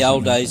bracketed. What about the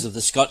old days of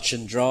the Scotch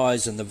and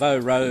Dries and the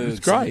Vaux Rogues? It's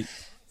great.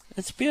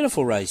 It's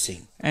beautiful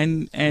racing.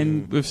 And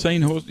we've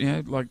seen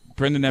horses, like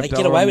Brendan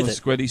Abdallah on the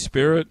Squetty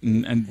Spirit,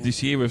 and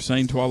this year we've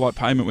seen Twilight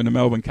Payment win a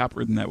Melbourne Cup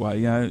ridden that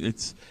way.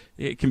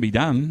 It can be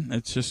done.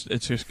 It's just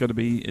got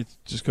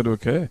to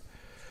occur.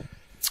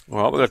 All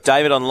right, we've got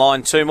David on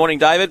line 2. Morning,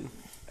 David.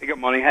 Hey, good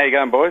morning. How you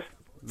going, boys?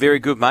 Very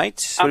good,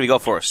 mate. What have you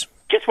got for us?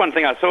 Just one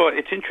thing I saw.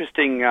 It's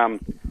interesting.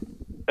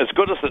 As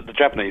good as the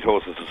Japanese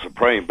horses are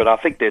supreme, but I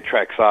think their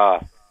tracks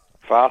are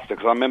faster,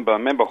 because I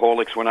remember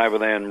Horlicks went over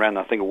there and ran,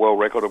 I think, a world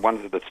record of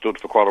one that stood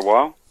for quite a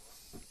while.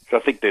 So I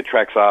think their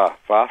tracks are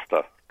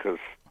faster.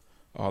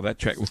 That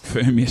track looked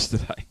firm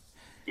yesterday.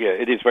 Yeah,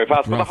 it is very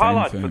fast. But the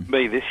highlight firm. for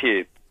me this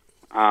year,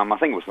 I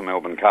think it was the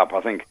Melbourne Cup.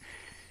 I think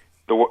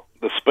the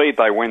speed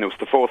they went, it was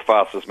the 4th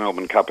fastest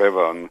Melbourne Cup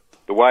ever, and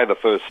the way the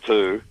first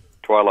two,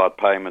 Twilight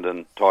Payment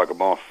and Tiger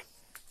Moth,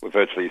 were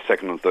virtually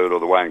 2nd and 3rd all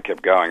the way and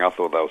kept going, I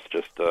thought that was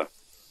just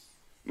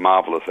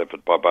marvellous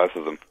effort by both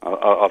of them.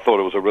 I thought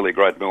it was a really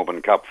great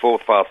Melbourne Cup,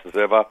 4th fastest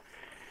ever.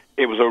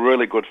 It was a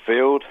really good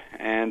field,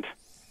 and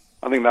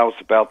I think that was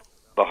about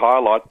the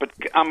highlight. But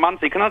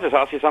Muncie, can I just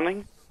ask you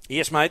something?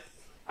 Yes, mate.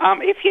 I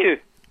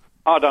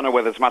don't know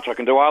whether there's much I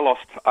can do. I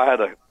had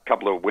a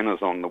couple of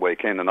winners on the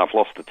weekend, and I've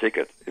lost a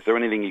ticket. Is there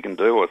anything you can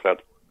do, or is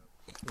that?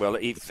 Well,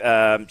 if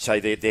say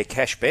they're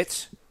cash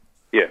bets.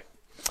 Yeah.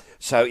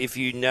 So if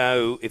you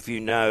know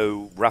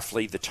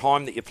roughly the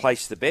time that you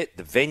place the bet,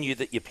 the venue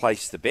that you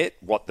place the bet,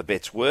 what the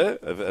bets were,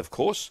 of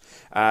course,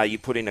 you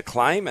put in a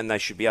claim and they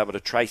should be able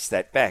to trace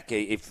that back.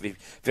 If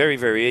very,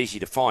 very easy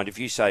to find. If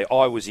you say,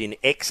 I was in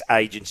X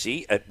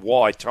agency at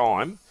Y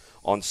time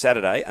on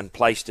Saturday and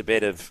placed a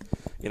bet of,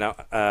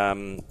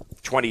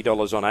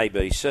 $20 on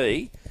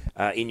ABC,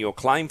 in your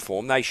claim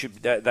form, they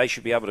should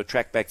be able to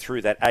track back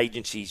through that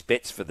agency's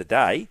bets for the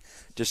day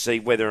to see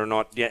whether or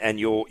not, and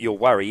your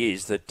worry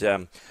is that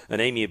an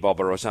emu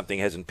bobber or something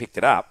hasn't picked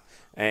it up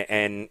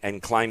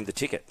and claimed the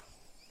ticket.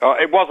 Oh,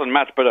 it wasn't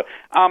much, but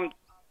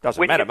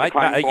doesn't matter, mate.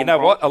 You know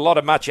what? A lot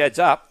of much adds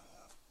up.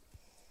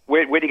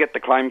 Where do you get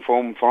the claim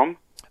form from?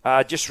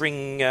 Just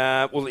ring.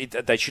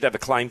 They should have a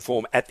claim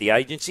form at the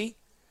agency.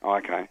 Oh,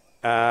 okay.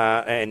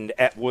 And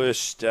at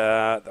worst,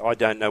 I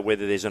don't know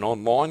whether there's an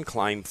online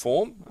claim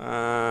form.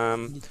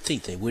 You'd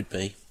think there would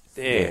be.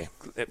 Yeah.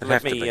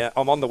 Let me.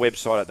 I'm on the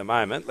website at the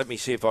moment. Let me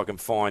see if I can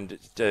find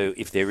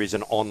if there is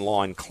an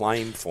online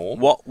claim form.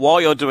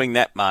 While you're doing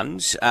that,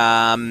 Muns,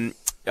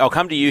 I'll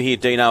come to you here,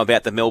 Dino,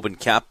 about the Melbourne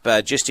Cup.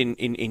 Just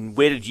in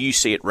where did you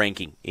see it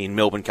ranking in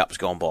Melbourne Cups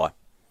gone by?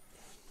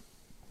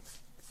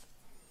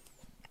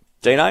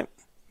 Dino?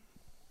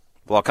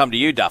 Well, I'll come to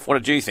you, Duff. What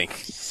did you think?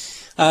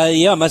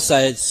 I must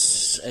say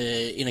it's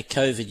in a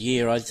COVID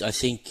year. I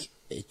think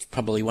it's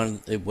probably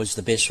it was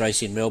the best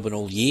race in Melbourne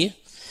all year.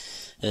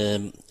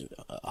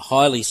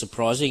 Highly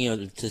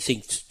surprising to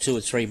think 2 or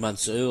 3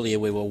 months earlier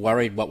we were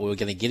worried what we were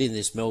going to get in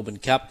this Melbourne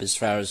Cup as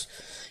far as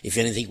if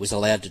anything was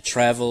allowed to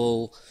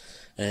travel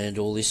and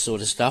all this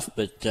sort of stuff.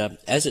 But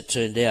as it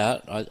turned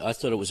out, I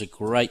thought it was a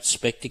great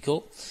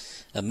spectacle,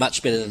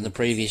 much better than the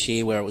previous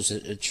year where it was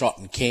a trot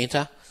and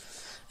canter.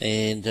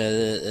 And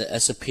a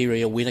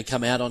superior winner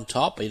come out on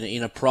top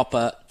in a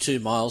proper 2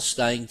 mile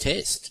staying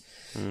test.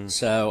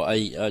 So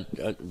I'd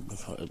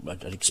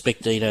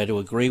expect Dino to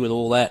agree with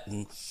all that,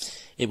 and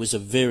it was a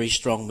very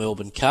strong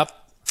Melbourne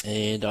Cup,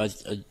 and I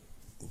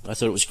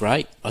thought it was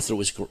great. I thought it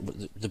was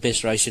the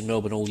best race in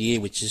Melbourne all year,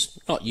 which is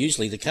not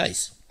usually the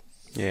case.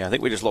 Yeah, I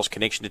think we just lost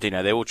connection to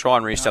Dino there. We'll try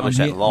and re-establish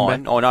that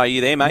line. Oh, no, are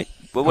you there, mate?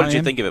 Well, what did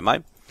you think of it,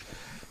 mate?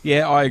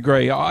 Yeah, I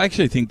agree. I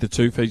actually think the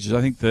two features,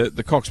 I think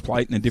the Cox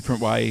Plate in a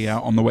different way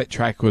on the wet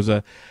track was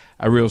a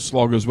real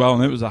slog as well,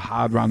 and it was a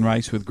hard run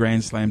race with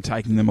Grand Slam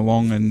taking them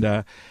along,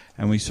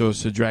 and we saw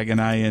Sir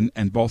Dragonet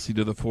and Bossy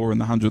to the fore in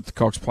the 100th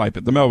Cox Plate.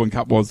 But the Melbourne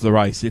Cup was the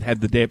race. It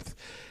had the depth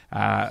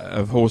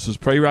of horses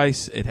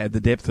pre-race. It had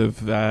the depth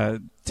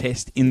of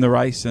test in the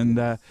race, and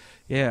a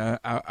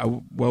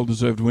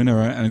well-deserved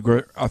winner.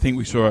 And I think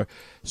we saw a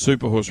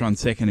super horse run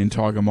second in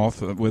Tiger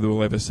Moth. Whether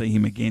we'll ever see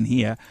him again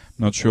here,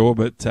 not sure.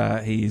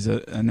 But he is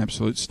an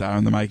absolute star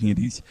in the making. It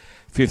his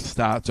 5th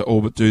start to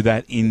all but do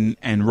that in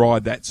and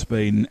ride that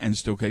speed and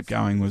still keep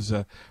going was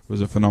a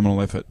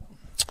phenomenal effort.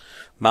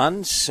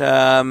 Muns,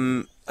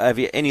 have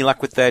you any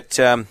luck with that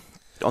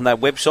on that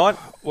website?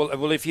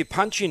 Well, if you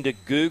punch into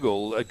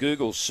Google, a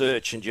Google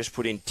search, and just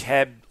put in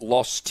tab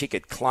lost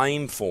ticket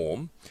claim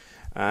form,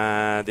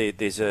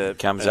 there's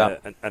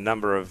a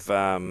number of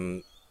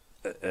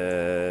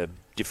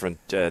different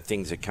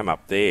things that come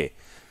up there.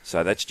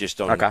 So that's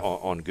just on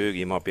Google.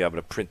 You might be able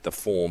to print the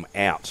form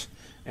out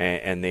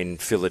and then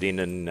fill it in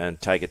and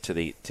take it to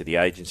the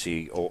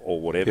agency or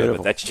whatever. Beautiful.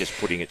 But that's just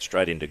putting it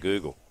straight into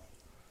Google.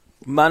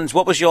 Muns,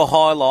 what was your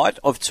highlight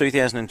of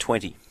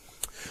 2020?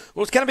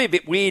 Well, it's going to be a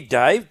bit weird,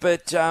 Dave,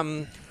 but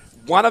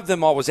one of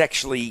them I was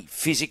actually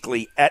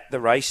physically at the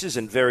races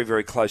and very,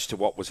 very close to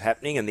what was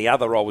happening, and the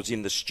other I was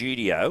in the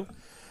studio.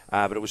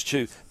 But it was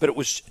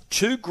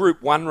two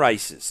Group 1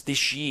 races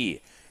this year,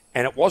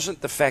 and it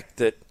wasn't the fact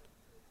that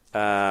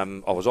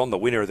I was on the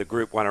winner of the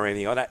Group 1 or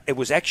anything like that. It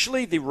was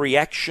actually the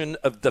reaction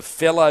of the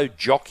fellow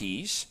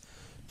jockeys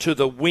to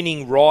the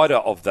winning rider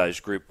of those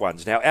Group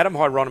 1s. Now, Adam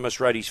Hieronymus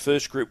rode his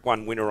first Group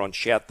 1 winner on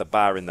Shout the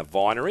Bar in the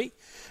Vinery,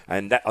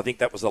 and I think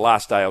that was the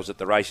last day I was at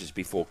the races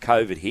before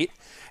COVID hit.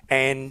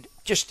 And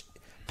just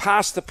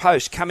past the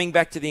post, coming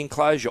back to the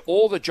enclosure,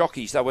 all the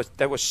jockeys,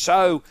 they were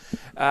so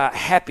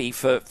happy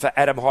for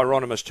Adam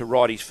Hieronymus to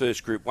ride his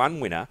first Group 1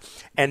 winner.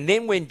 And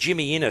then when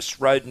Jimmy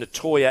Innes rode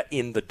Natoya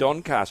in the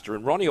Doncaster,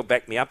 and Ronnie will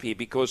back me up here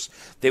because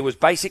there was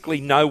basically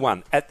no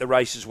one at the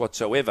races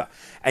whatsoever,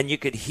 and you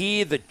could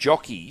hear the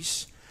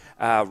jockeys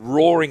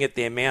roaring at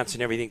their mounts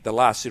and everything the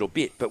last little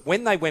bit. But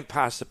when they went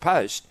past the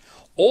post,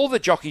 all the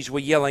jockeys were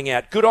yelling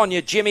out, "Good on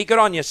you, Jimmy, good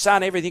on you,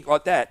 son," everything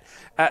like that.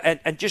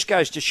 And just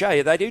goes to show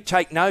you, they do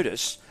take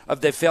notice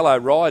of their fellow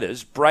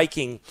riders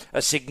breaking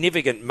a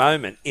significant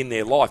moment in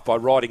their life by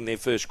riding their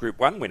first Group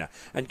 1 winner.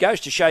 And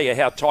goes to show you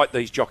how tight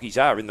these jockeys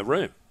are in the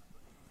room.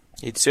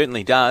 It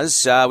certainly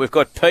does. We've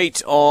got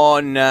Pete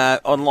on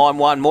line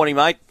 1. Morning,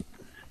 mate.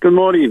 Good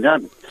morning.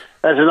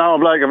 As an old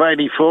bloke of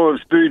 84,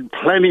 I've booed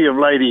plenty of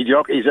lady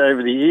jockeys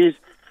over the years.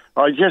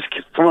 I just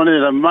find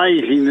it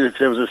amazing that if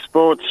there was a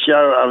sports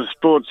show, a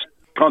sports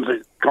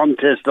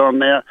contest on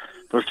there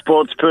for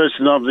Sports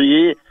Person of the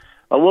Year,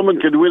 a woman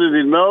could win it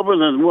in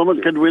Melbourne and a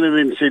woman could win it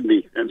in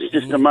Sydney. It's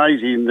just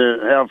amazing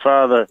how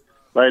far the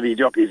lady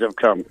jockeys have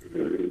come.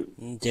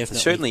 Definitely.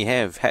 Certainly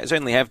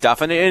have,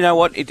 Duff. And you know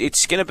what?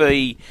 It's going to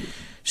be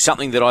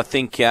something that I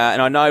think,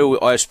 and I know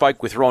I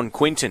spoke with Ron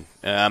Quinton,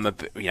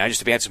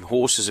 just about some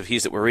horses of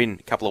his that were in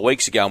a couple of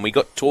weeks ago, and we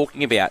got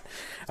talking about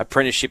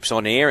apprenticeships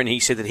on air, and he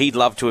said that he'd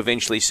love to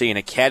eventually see an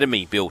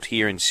academy built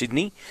here in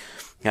Sydney.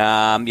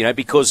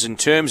 Because in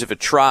terms of a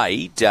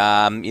trade,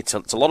 it's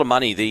a lot of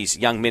money these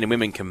young men and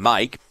women can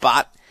make,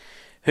 but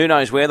who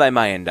knows where they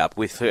may end up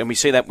with, and we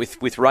see that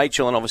with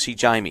Rachel and obviously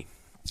Jamie.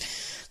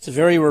 It's a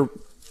very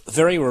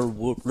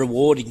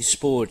rewarding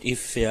sport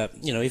if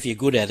you're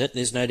good at it.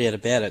 There's no doubt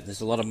about it.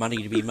 There's a lot of money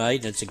to be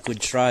made, and it's a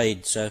good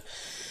trade. So,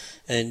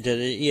 and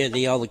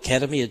the old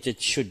academy,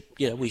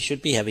 we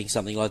should be having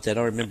something like that.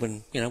 I remember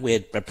when we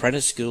had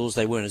apprentice schools.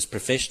 They weren't as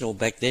professional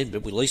back then,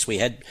 but at least we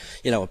had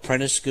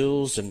apprentice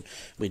schools, and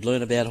we'd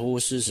learn about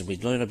horses, and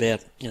we'd learn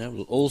about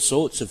all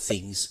sorts of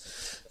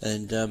things.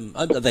 And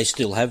they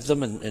still have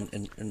them,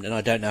 and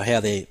I don't know how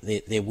they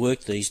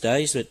work these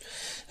days, but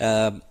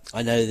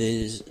I know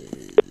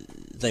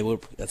there were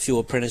a few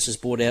apprentices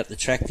brought out at the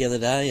track the other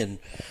day,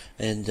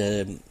 and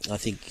I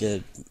think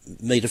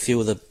meet a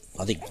few of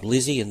I think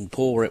Lizzie and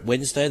Paul were at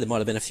Wednesday. There might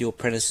have been a few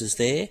apprentices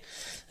there.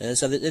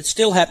 So it's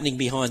still happening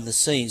behind the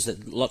scenes,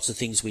 that lots of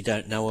things we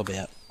don't know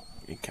about.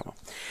 Come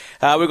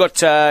on. We've got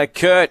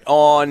Kurt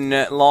on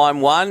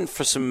line 1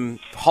 for some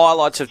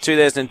highlights of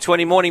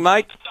 2020. Morning,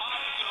 mate.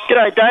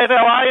 G'day, Dave.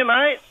 How are you,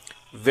 mate?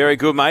 Very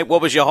good, mate.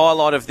 What was your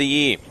highlight of the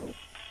year?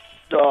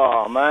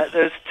 Oh, mate,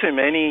 there's too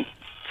many.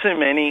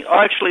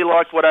 I actually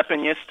liked what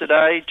happened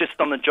yesterday, just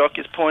on the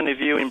jockey's point of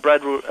view in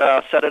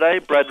Saturday,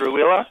 Brad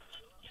Rawiller.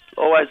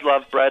 Always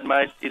loved Brad,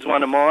 mate. He's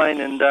one of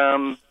mine, and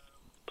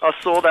I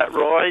saw that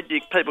ride.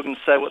 People can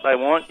say what they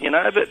want,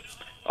 but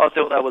I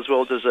thought that was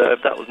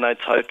well-deserved. That was no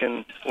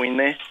token win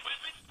there.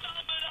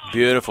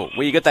 Beautiful.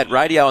 Well, you got that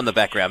radio in the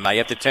background, mate. You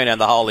have to turn down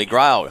the Holy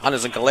Grail,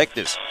 Hunters and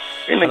Collectors.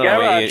 In the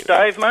garage,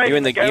 Dave, mate. You're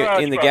in the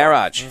garage. In the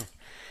garage.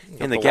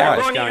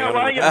 Ronnie, how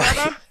are you,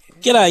 brother?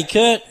 G'day,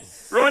 Kurt.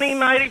 Ronnie,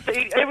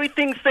 mate,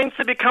 everything seems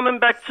to be coming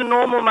back to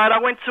normal, mate. I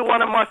went to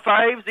one of my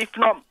faves, if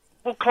not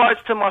close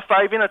to my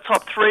fave, in the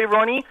top 3,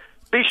 Ronnie.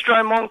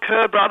 Bistro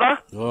Moncur, brother.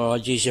 Oh,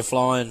 geez, you're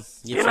flying.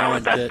 You know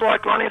what that's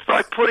like, Ronnie? It's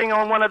like putting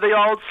on one of the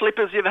old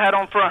slippers you've had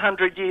on for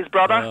 100 years,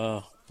 brother.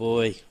 Oh,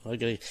 boy. I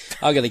got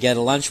to go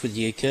to lunch with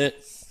you, Kurt.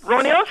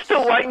 Ronnie, I'm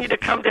still waiting you to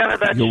come down to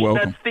that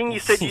thing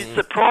you said you'd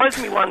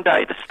surprise me one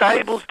day, the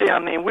stables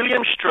down there,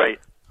 William Street.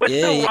 We're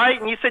still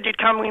waiting. You said you'd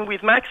come in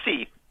with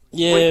Maxie.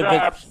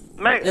 Yeah,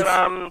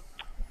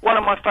 one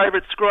of my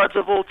favourite scribes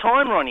of all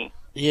time, Ronnie.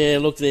 Yeah,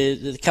 look,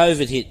 the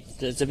COVID hit.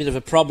 It's a bit of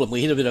a problem.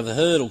 We hit a bit of a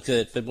hurdle,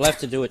 Kurt, but we'll have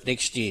to do it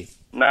next year.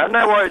 No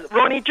worries.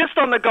 Ronnie, just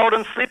on the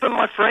Golden Slipper,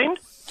 my friend,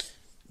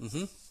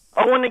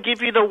 I want to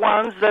give you the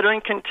ones that are in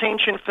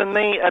contention for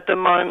me at the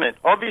moment.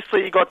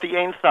 Obviously, you got the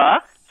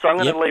Enthar, so I'm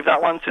going to leave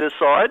that one to the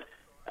side.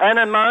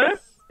 Animo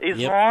is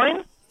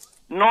mine.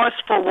 Nice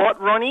for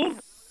what, Ronnie?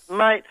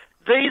 Mate,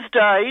 these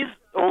days,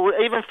 or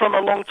even from a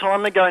long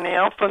time ago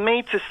now, for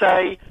me to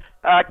say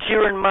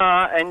Kieran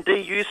Maher and D.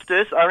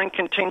 Eustace are in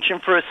contention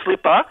for a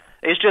slipper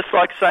is just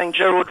like saying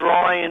Gerald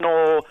Ryan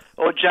or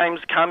James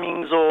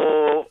Cummings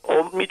or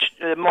Mitch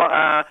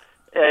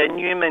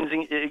Newman's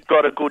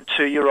got a good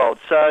 2-year-old.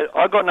 So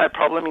I got no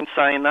problem in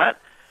saying that.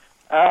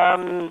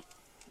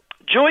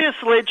 Joyous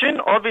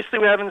Legend, obviously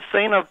we haven't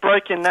seen. I've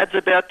broken nads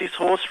about this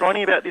horse,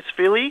 Ronnie, about this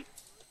filly.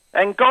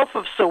 And Golf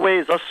of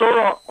Suez, I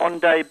saw it on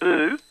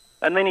debut.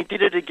 And then he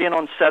did it again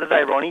on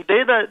Saturday, Ronnie.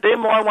 They're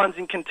my ones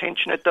in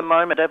contention at the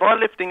moment. Have I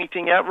left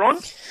anything out, Ron?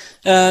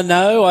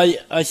 No,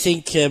 I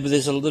think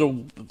there's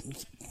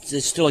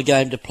still a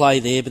game to play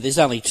there, but there's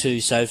only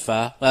 2 so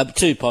far.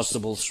 2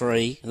 possible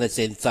 3, and that's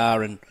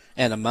Enthar and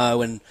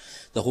Animo, and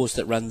the horse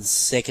that runs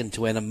second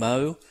to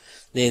Animo.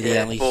 They're the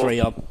only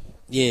 3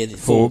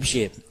 Forbes.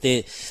 Yeah,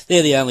 they're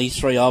the only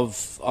 3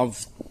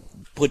 I've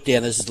put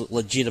down as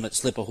legitimate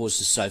slipper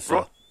horses so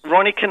far.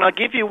 Ronnie, can I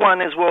give you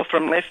one as well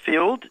from left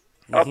field?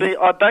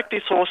 I backed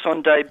this horse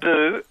on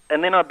debut,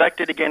 and then I backed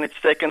it again at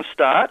second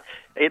start.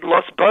 It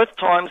lost both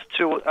times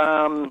to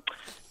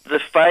the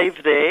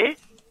fave there.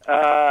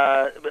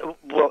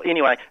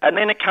 And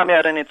then it came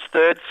out in its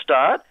third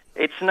start.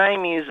 Its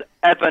name is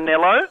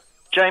Avanello,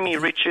 Jamie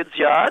Richards'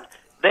 yard.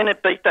 Then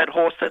it beat that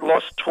horse that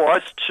lost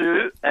twice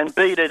too, and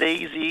beat it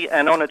easy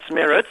and on its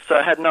merits,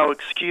 so had no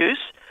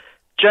excuse.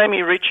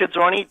 Jamie Richards,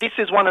 Ronnie, this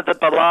is one of the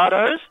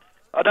Ballados.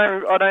 I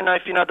don't know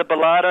if you know the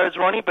Ballados,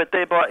 Ronnie, but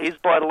he's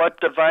by Lope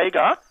de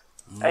Vega.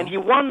 And he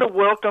won the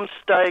Welcome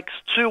Stakes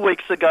 2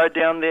 weeks ago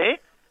down there,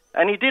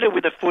 and he did it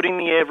with a foot in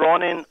the air,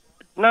 Ron. And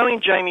knowing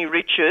Jamie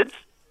Richards,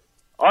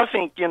 I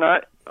think,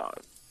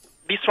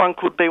 this one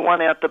could be one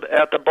out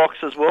the box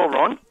as well,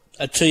 Ron.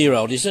 A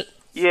 2-year-old, is it?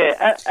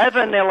 Yeah,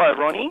 Avanello,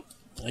 Ronnie.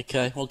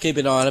 Okay, well, keep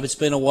an eye on it. It's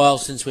been a while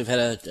since we've had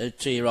a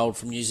 2-year-old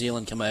from New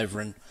Zealand come over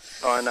and...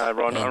 I know,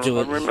 Ron. I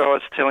remember I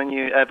was telling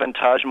you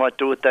Avantage might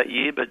do it that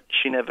year, but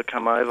she never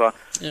come over.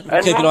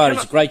 Yeah, keep an eye on it.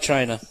 He's a great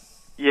trainer.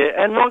 Yeah,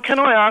 and Ron, can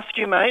I ask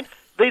you, mate,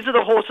 these are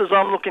the horses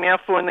I'm looking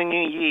out for in the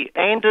new year.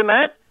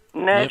 Andermatt,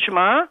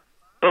 Najma,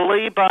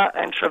 Belieber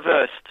and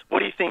Traversed. What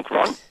do you think,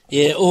 Ron?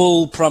 Yeah,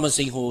 all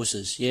promising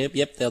horses.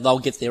 Yep. They'll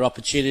get their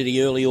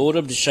opportunity early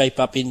autumn to shape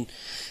up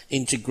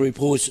into group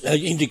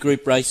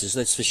races,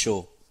 that's for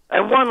sure.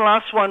 And one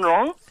last one,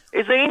 Ron.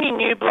 Is there any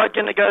new bloke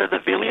going to go to the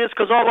Villiers?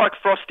 Because I like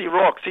Frosty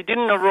Rocks. He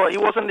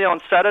wasn't there on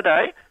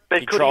Saturday,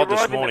 but could he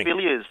arrive in the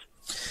Villiers?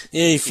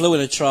 Yeah, he flew in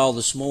a trial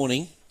this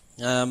morning.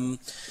 The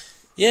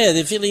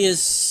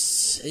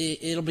Villiers,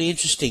 it'll be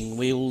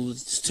interesting.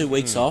 It's 2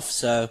 weeks off,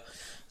 so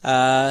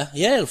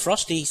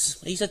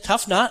Frosty's he's a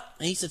tough nut.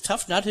 He's a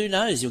tough nut. Who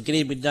knows? You'll get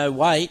him with no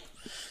weight.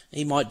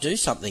 He might do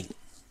something.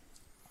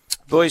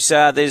 Boys,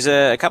 there's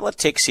a couple of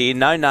texts here.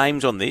 No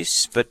names on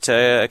this, but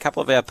a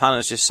couple of our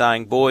punters just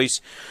saying,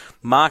 boys,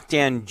 mark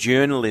down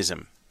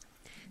journalism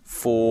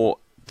for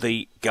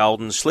the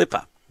Golden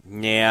Slipper.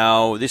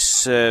 Now,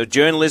 this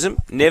journalism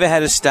never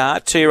had a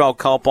start. 2-year-old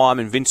Colt Byam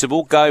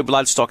Invincible. Go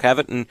Bloodstock have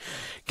it, and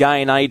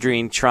Gain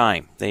Adrian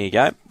Train. There you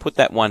go. Put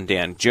that one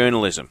down.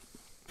 Journalism.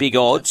 Big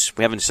odds.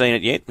 We haven't seen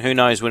it yet. Who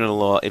knows when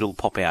it'll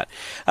pop out.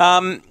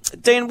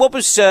 Dan, what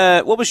was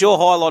your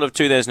highlight of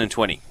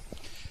 2020?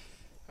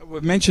 We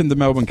mentioned the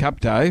Melbourne Cup,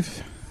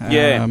 Dave.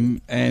 Yeah.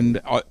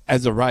 And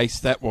as a race,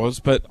 that was.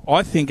 But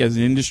I think as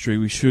an industry,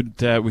 we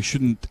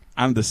shouldn't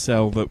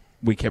undersell that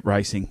we kept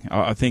racing.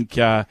 I think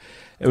it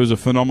was a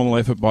phenomenal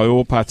effort by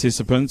all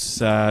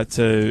participants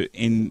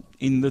in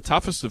the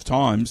toughest of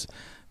times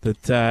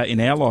that in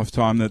our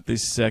lifetime that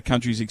this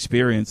country's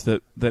experienced,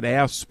 that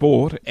our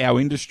sport, our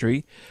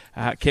industry,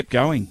 kept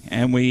going,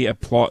 and we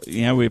applied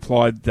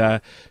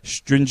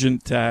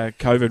stringent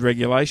COVID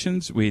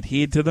regulations. We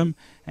adhered to them,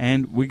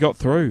 and we got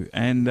through.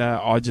 And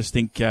I just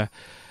think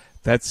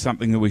that's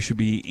something that we should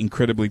be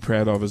incredibly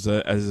proud of as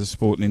a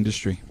sport and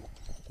industry.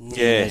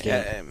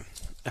 Yeah.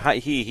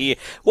 Here.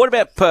 What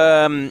about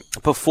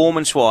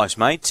performance-wise,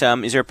 mate?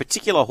 Is there a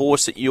particular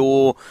horse that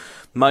you're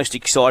most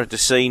excited to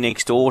see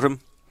next autumn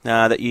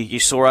that you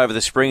saw over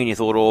the spring and you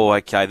thought, oh,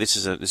 okay, this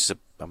is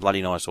a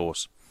bloody nice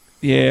horse?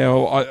 Yeah,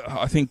 well,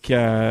 I think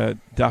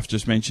Duff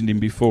just mentioned him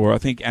before. I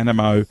think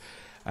Animo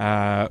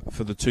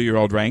for the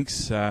 2-year-old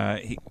ranks,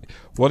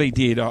 what he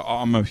did,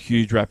 I'm a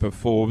huge rap of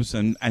Forbes,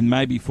 and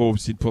maybe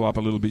Forbes did pull up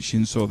a little bit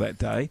shin-sore that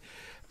day.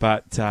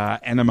 But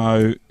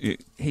Animo,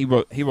 he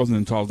wasn't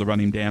entitled to run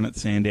him down at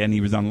Sandown.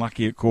 He was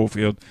unlucky at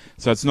Caulfield.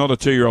 So it's not a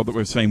 2-year-old that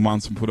we've seen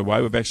once and put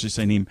away. We've actually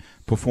seen him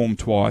perform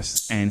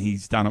twice, and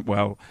he's done it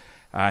well.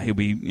 He'll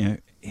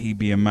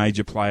be a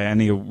major player, and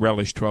he'll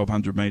relish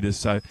 1,200 metres.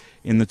 So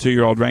in the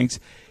 2-year-old ranks.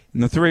 In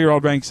the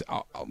 3-year-old ranks,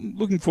 I'm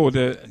looking forward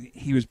to...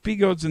 He was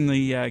big odds in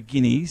the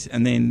Guineas,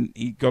 and then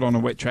he got on a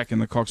wet track in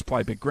the Cox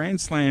Plate. But Grand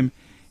Slam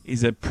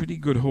is a pretty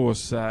good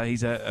horse.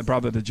 He's a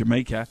brother to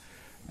Jamaica.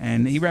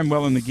 And he ran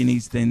well in the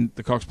Guineas, then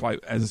the Cox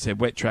Plate, as I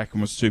said, wet track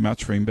and was too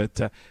much for him. But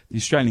the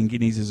Australian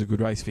Guineas is a good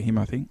race for him,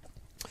 I think.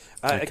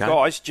 Okay.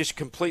 Guys, just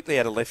completely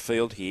out of left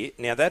field here.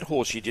 Now, that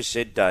horse you just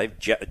said, Dave,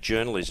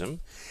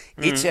 journalism,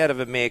 it's out of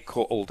a mare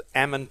called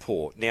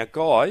Amanpour. Now,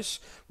 guys,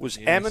 was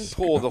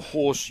Amanpour the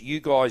horse you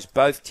guys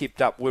both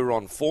tipped up? We were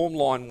on form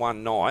line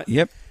one night.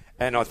 Yep.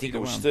 And I think it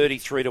was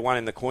 33-1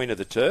 in the Queen of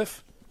the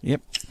Turf.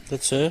 Yep.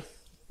 That's her.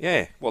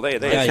 Yeah. Well,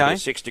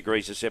 there's 6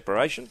 degrees of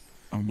separation.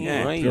 I'm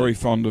very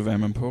fond of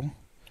Amanpour.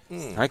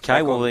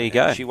 Okay, well, there you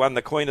go. She won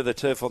the Queen of the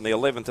Turf on the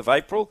 11th of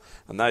April,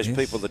 and those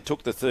people that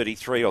took the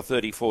 $33 or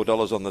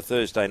 $34 on the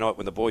Thursday night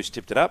when the boys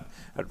tipped it up,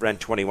 it ran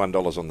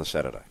 $21 on the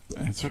Saturday.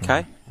 That's right.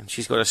 Okay, and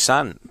she's got a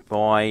son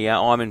by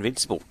I'm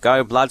Invincible.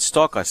 Go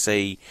Bloodstock, I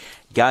see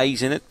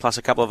Gaze in it, plus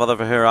a couple of other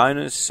of her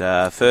owners,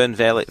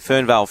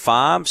 Fernvale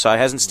Farm, so it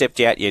hasn't stepped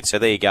out yet, so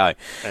there you go.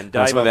 And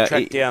Dave, I've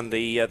tracked down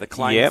the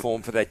claim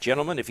form for that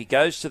gentleman. If he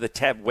goes to the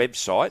TAB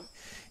website,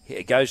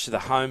 it goes to the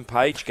home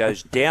page,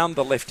 goes down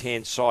the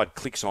left-hand side,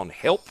 clicks on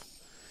Help.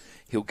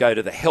 He'll go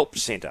to the Help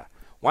Centre.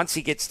 Once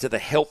he gets to the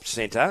Help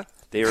Centre,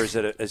 there is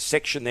a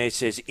section there that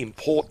says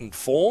Important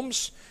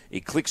Forms.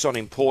 He clicks on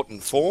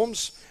Important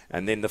Forms,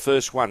 and then the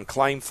first one,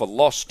 Claim for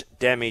Lost,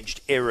 Damaged,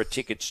 Error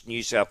Tickets,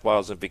 New South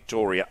Wales and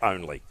Victoria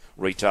only,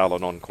 retail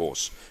and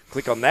on-course.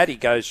 Click on that, he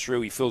goes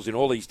through, he fills in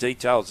all these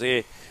details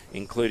there,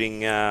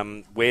 including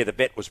where the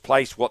bet was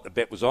placed, what the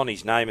bet was on,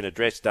 his name and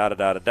address,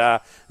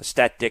 a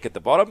stat deck at the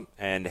bottom,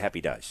 and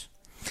happy days.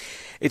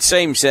 It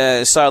seems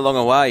so long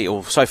away,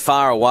 or so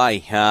far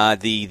away,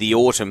 the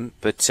autumn,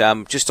 but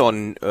just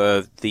on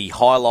the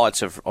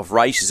highlights of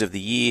races of the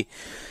year,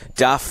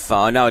 Duff,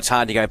 I know it's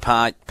hard to go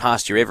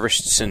past your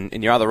Everests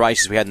and your other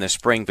races we had in the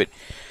spring, but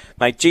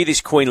mate, gee, this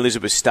Queen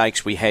Elizabeth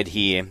Stakes we had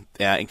here,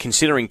 and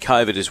considering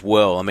COVID as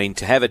well, I mean,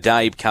 to have a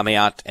Dabe come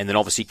out and then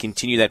obviously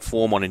continue that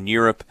form on in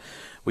Europe,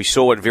 we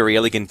saw what Very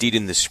Elegant did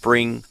in the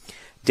spring.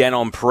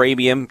 Danon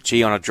Premium,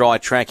 gee, on a dry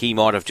track, he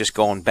might have just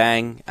gone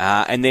bang.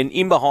 And then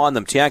in behind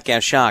them,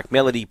 Tiakau Shark,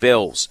 Melody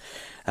Bells,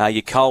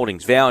 your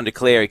Coldings, Vow and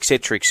Declare,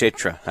 etc.,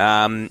 etc.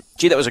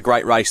 Gee, that was a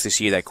great race this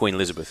year, that Queen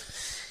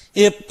Elizabeth.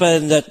 Yep,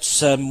 and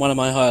that's one of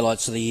my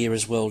highlights of the year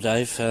as well,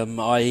 Dave.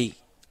 The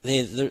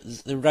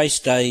race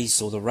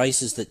days, or the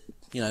races that,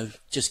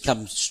 just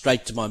come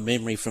straight to my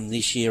memory from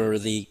this year are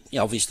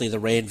obviously the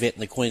Randvet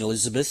and the Queen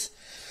Elizabeth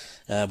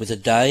with a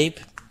Dabe.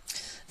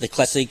 The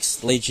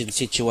Classics Legend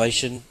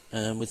situation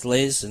with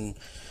Les and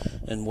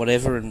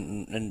whatever,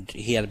 and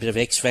he had a bit of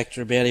X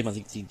factor about him. I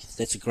think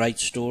that's a great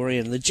story,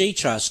 and the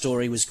G-Char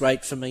story was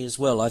great for me as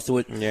well. I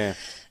thought,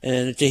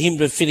 and to him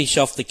to finish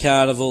off the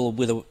carnival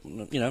with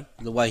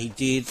the way he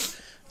did,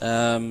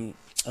 it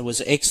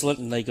was excellent,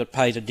 and they got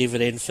paid a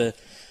dividend for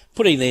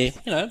putting the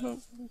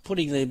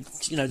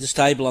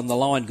stable on the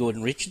line.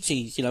 Gordon Richards,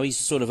 he's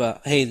sort of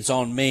a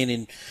hands-on man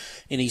in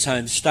his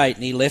home state,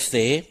 and he left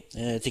there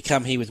to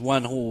come here with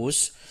one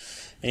horse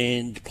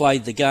and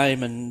played the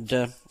game, and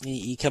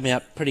he came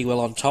out pretty well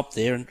on top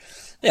there. And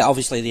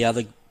obviously the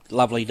other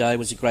lovely day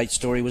was a great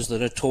story, was the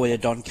Natoya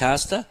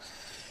Doncaster.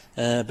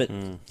 But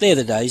they're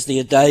the days,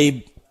 the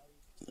Adib,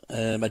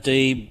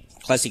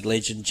 Classic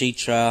Legend,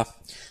 G-Char,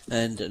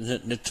 and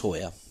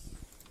Natoya.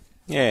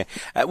 Yeah.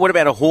 What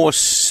about a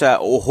horse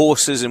or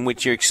horses in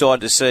which you're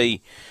excited to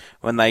see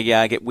when they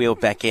get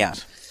wheeled back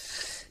out?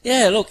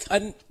 Yeah, look,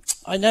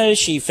 I know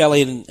she fell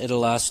in at her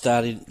last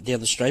start down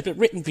the straight, but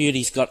Written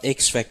Beauty's got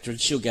X Factor and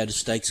she'll go to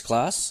stakes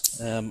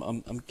class.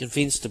 I'm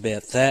convinced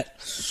about that.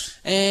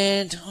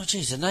 And,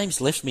 the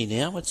name's left me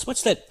now.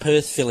 What's that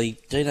Perth filly,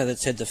 Dino,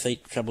 that's had the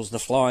feet troubles and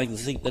the flying,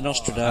 the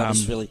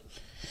Nostradamus filly?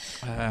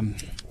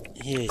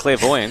 Yeah.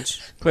 Clairvoyance.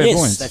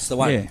 Yes, that's the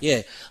one.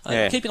 Yeah.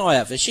 Yeah. Keep an eye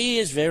out for her. She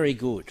is very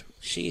good.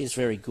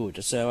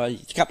 So a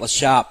couple of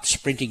sharp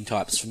sprinting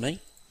types for me.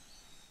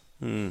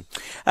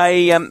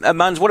 Hey,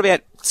 Muns, what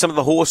about some of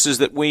the horses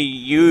that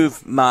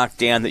you've marked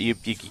down that you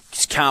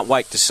just can't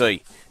wait to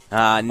see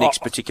next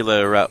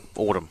particular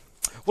autumn?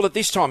 Well, at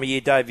this time of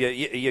year, Dave,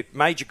 your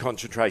major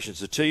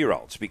concentrations are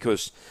 2-year-olds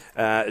because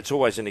it's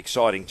always an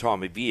exciting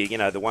time of year. You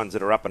know, the ones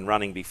that are up and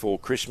running before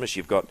Christmas.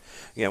 You've got,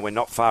 we're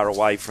not far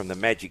away from the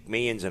Magic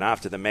Millions, and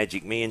after the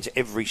Magic Millions,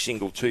 every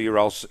single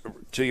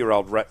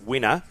 2-year-old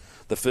winner,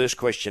 the first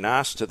question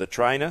asked to the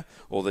trainer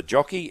or the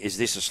jockey, is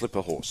this a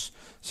slipper horse?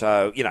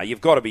 So,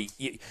 you've got to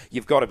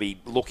be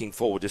looking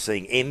forward to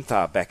seeing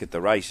Enthar back at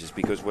the races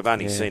because we've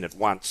only seen it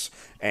once,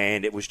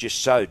 and it was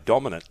just so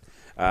dominant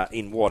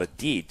in what it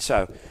did.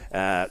 So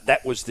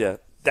that was the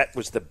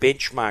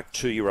benchmark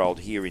 2-year-old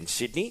here in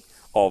Sydney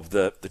of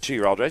the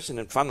 2-year-old races. And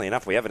then, funnily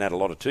enough, we haven't had a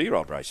lot of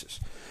 2-year-old races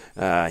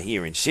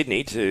here in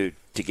Sydney to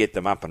get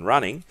them up and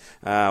running.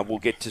 We'll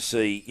get to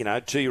see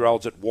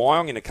 2-year-olds at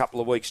Wyong in a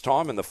couple of weeks'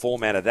 time, and the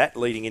format of that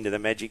leading into the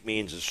Magic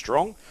Millions is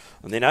strong.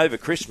 And then over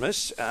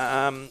Christmas,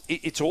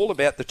 it's all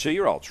about the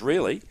 2-year-olds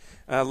really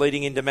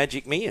leading into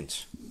Magic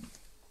Millions.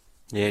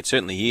 Yeah, it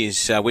certainly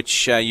is,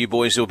 which you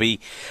boys will be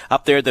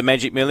up there at the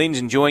Magic Millions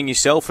enjoying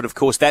yourself. And, of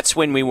course, that's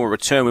when we will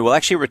return. We will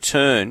actually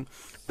return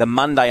the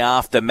Monday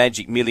after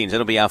Magic Millions.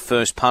 That'll be our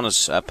first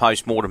punters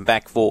post-mortem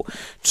back for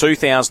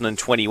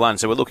 2021.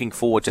 So we're looking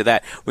forward to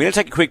that. We're going to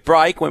take a quick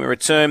break. When we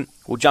return,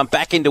 we'll jump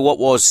back into what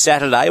was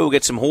Saturday. We'll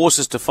get some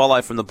horses to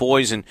follow from the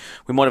boys, and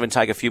we might even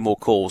take a few more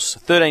calls.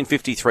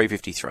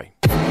 135353.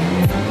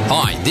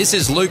 Hi, this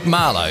is Luke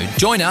Marlowe.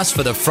 Join us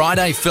for the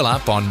Friday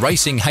fill-up on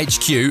Racing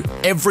HQ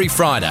every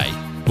Friday.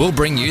 We'll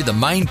bring you the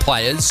main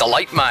players, the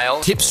late mail,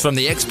 tips from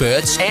the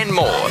experts, and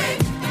more.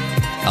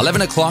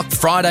 11 o'clock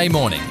Friday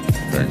morning.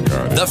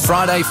 The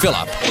Friday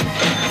fill-up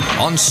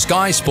on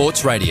Sky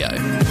Sports Radio.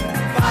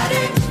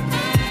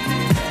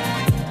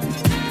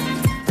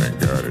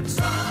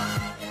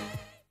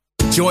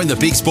 Join the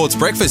Big Sports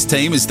Breakfast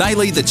team as they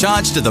lead the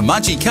charge to the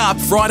Mudgee Cup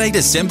Friday,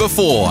 December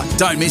 4.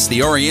 Don't miss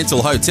the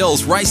Oriental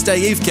Hotel's Race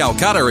Day Eve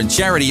Calcutta and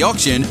Charity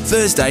Auction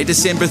Thursday,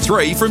 December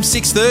 3 from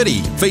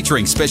 6:30,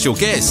 featuring special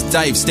guests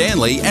Dave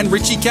Stanley and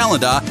Richie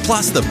Callender,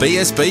 plus the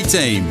BSB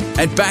team.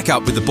 And back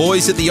up with the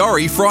boys at the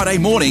Ori Friday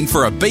morning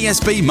for a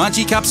BSB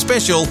Mudgee Cup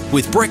special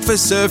with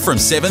breakfast served from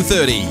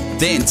 7:30.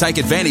 Then take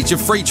advantage of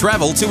free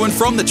travel to and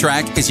from the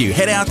track as you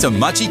head out to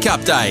Mudgee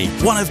Cup Day,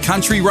 one of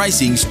country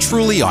racing's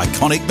truly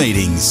iconic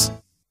meetings.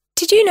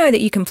 Did you know that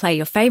you can play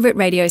your favourite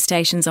radio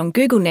stations on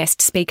Google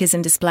Nest speakers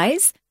and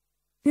displays?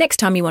 Next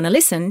time you want to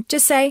listen,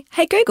 just say,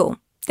 "Hey Google,"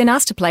 then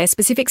ask to play a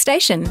specific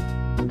station.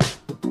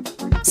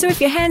 So if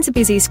your hands are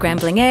busy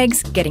scrambling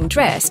eggs, getting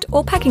dressed,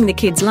 or packing the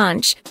kids'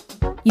 lunch,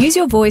 use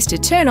your voice to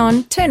turn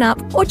on, turn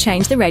up, or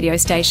change the radio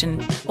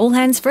station, all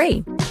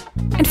hands-free.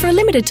 And for a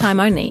limited time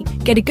only,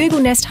 get a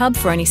Google Nest Hub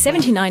for only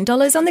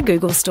 $79 on the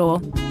Google Store.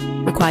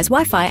 Requires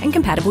Wi-Fi and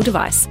compatible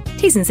device.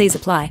 T's and C's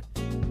apply.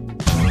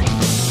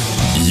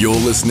 You're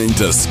listening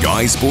to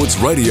Sky Sports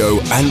Radio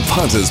and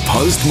Punters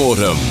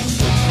Post-Mortem.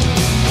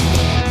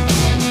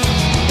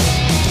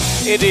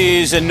 It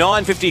is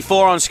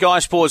 9:54 on Sky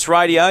Sports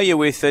Radio. You're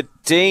with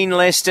Dean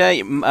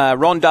Lester,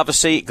 Ron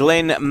Dufficy,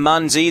 Glenn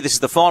Munsey. This is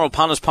the final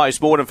Punters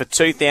Post-Mortem for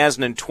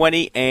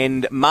 2020,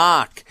 and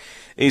Mark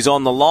is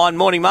on the line.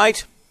 Morning,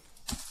 mate.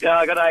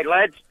 Good day,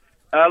 lads.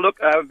 Look,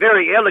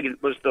 Very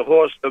Elegant was the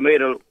horse for me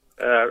to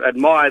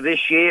admire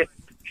this year.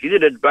 She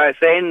did it at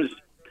both ends.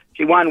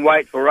 She won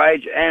weight for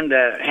age and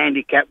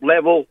handicap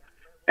level.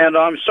 And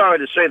I'm sorry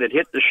to see that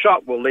Hit the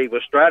Shot will leave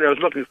Australia. I was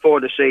looking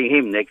forward to seeing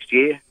him next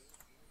year.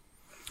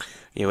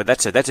 Yeah, well,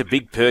 that's a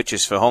big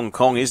purchase for Hong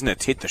Kong, isn't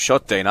it? Hit the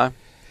Shot, Dino.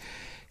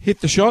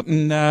 Hit the Shot,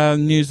 and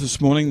news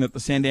this morning that the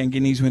Sandown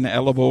Guineas winner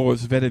Alibor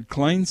was vetted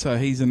clean, so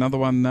he's another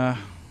one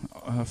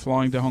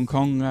flying to Hong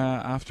Kong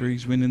after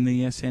his win in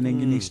the Sandown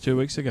Guineas 2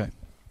 weeks ago.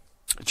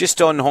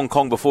 Just on Hong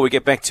Kong, before we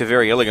get back to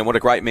Very Elegant, what a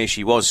great mare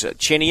she was.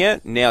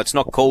 Chenia, now it's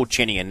not called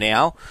Chenia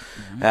now.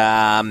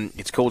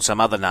 It's called some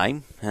other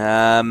name.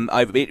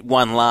 It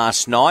won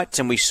last night,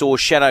 and we saw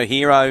Shadow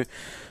Hero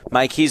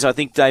make his, I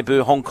think,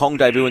 Hong Kong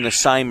debut in the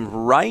same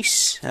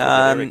race. Is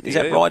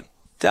that right,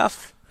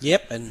 Duff?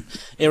 Yep, and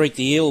Eric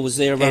the Eel was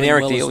there running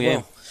well as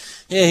well.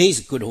 Yeah, he's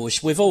a good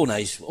horse. We've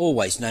always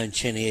known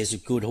Chenia as a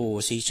good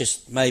horse. He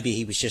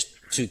was just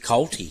too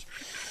colty.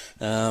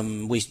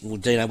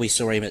 We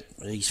saw him at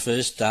his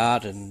first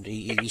start, and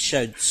he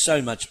showed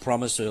so much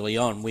promise early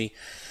on. He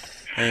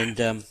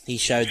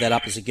showed that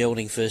up as a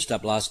gelding first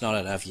up last night. I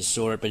don't know if you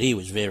saw it, but he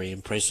was very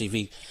impressive.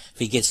 If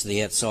he gets to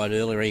the outside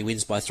earlier, he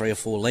wins by 3 or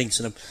 4 lengths.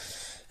 And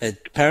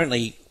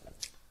apparently,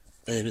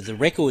 the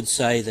records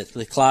say that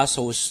the Class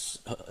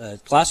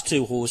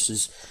 2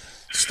 horses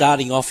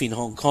starting off in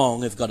Hong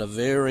Kong have got a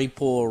very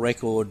poor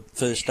record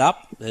first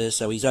up.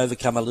 So he's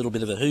overcome a little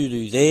bit of a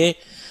hoodoo there.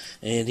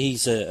 And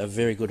he's a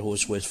very good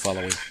horse worth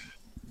following.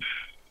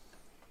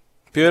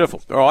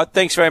 Beautiful. All right.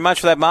 Thanks very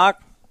much for that, Mark.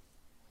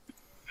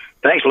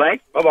 Thanks, Lang.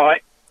 Bye-bye.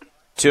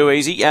 Too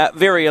easy.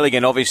 Very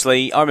elegant,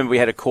 obviously. I remember we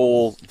had a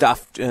call,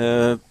 Duff,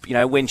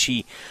 when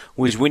she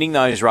was winning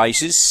those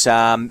races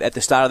at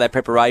the start of that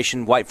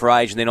preparation, Weight for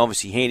Age, and then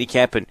obviously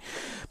handicap. And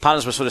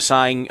punters were sort of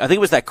saying, I think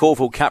it was that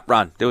Caulfield Cup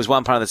run. There was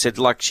one punter that said,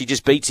 she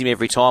just beats him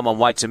every time on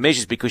weights and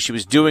measures because she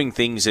was doing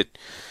things that,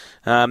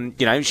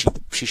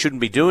 she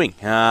shouldn't be doing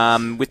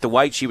with the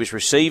weight she was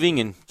receiving.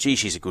 And, gee,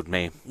 she's a good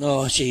mare.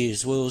 Oh, she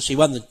is. Well, she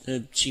won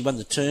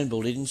the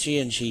Turnbull, didn't she?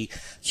 And she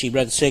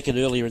ran second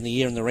earlier in the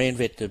year in the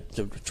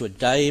Ranvet to a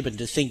Dave. And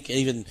to think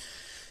even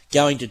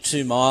going to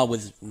 2 Mile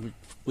with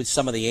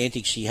some of the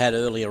antics she had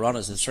earlier on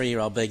as a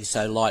 3-year-old being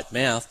so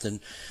light-mouthed,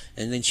 and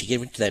then she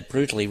went to that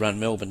brutally run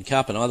Melbourne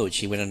Cup, and I thought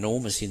she went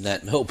enormous in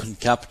that Melbourne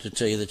Cup, to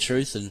tell you the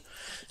truth.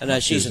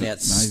 And she's an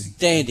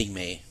outstanding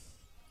mare.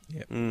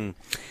 Yep.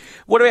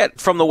 What about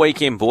from the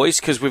weekend, boys?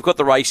 Because we've got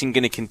the racing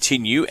going to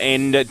continue.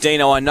 And,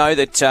 Dino, I know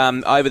that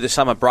over the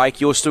summer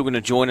break, you're still going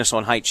to join us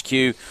on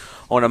HQ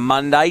on a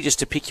Monday just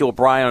to pick your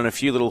brain on a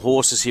few little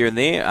horses here and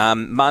there.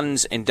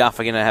 Munns and Duff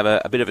are going to have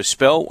a bit of a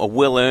spell, a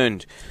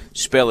well-earned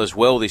spell as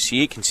well this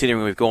year,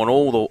 considering we've gone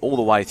all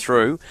the way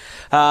through.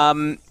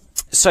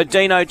 So,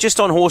 Dino, just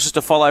on horses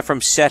to follow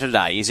from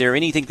Saturday, is there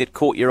anything that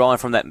caught your eye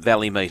from that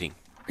Valley meeting?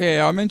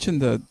 Yeah, I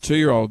mentioned the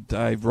 2-year-old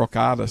Dave Rock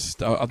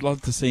Artist. I'd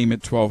love to see him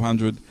at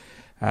 1,200.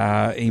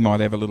 He might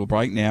have a little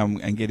break now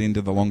and get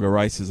into the longer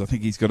races. I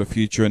think he's got a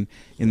future. And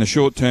in the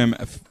short term,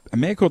 a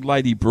mare called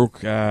Lady Brooke,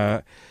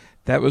 that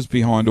was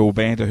behind All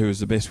Banter, who was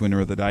the best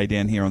winner of the day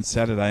down here on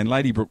Saturday. And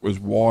Lady Brooke was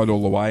wide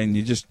all the way, and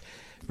you just,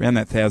 around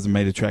that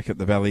 1,000-metre track at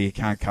the Valley, you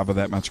can't cover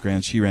that much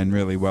ground. She ran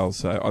really well.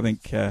 So I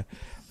think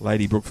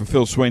Lady Brooke for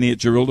Phil Sweeney at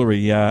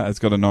Jerilderie has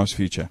got a nice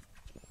future.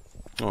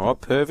 All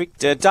right, perfect.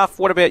 Duff,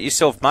 what about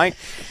yourself, mate?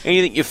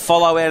 Anything you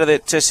follow out of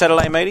that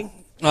Saturday meeting?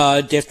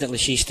 Definitely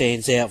she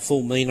stands out.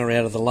 Full meaner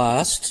out of the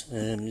last.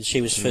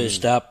 She was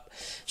first up.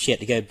 She had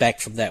to go back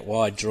from that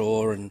wide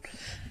draw and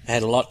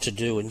had a lot to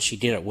do, and she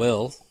did it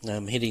well,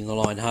 hitting the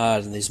line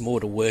hard, and there's more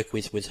to work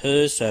with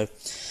her. So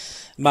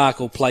Mark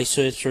will place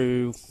her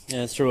through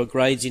her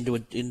grades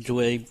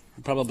into a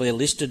probably a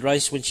listed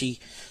race when she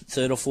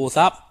 3rd or 4th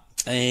up.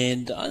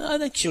 And I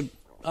think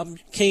I'm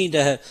keen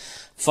to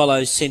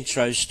follow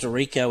Centro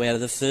Storico out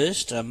of the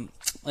first. And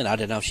I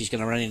don't know if she's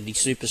going to run any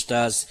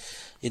superstars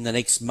in the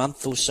next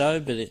month or so,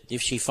 but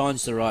if she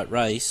finds the right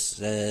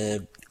race,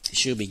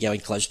 she'll be going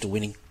close to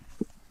winning.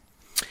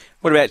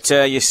 What about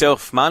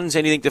yourself, Munns?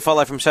 Anything to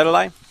follow from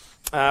Saturday?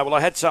 Well, I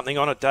had something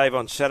on it, Dave,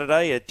 on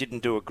Saturday. It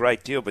didn't do a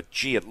great deal, but,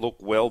 gee, it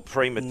looked well.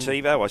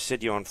 Primitivo, I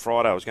said to you on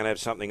Friday I was going to have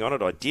something on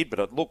it. I did, but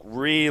it looked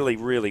really,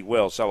 really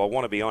well. So I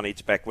want to be on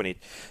its back when it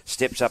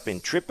steps up in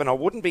trip, and I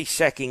wouldn't be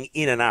sacking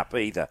in and up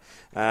either.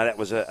 That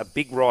was a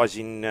big rise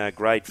in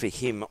grade for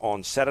him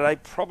on Saturday,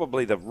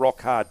 probably the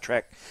rock-hard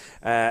track.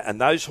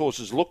 And those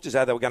horses looked as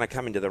though they were going to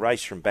come into the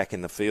race from back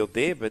in the field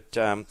there, but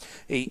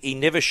he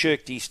never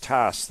shirked his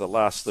task the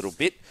last little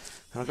bit.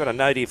 I've got a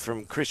note here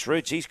from Chris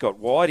Roots. He's got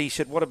wide. He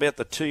said, what about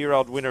the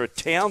 2-year-old winner at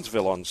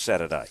Townsville on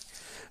Saturday?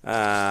 We'll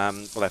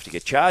have to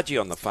get Chargy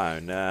on the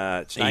phone.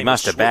 He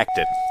must have backed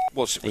it.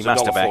 Well, it was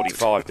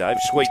 $1.45, Dave.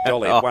 Sweet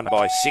Dolly won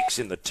by 6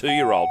 in the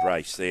 2-year-old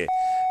race there.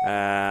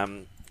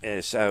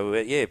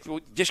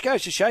 Just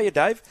goes to show you,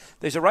 Dave,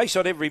 there's a race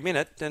on every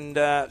minute, and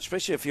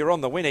especially if you're on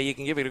the winner, you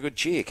can give it a good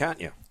cheer,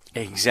 can't you?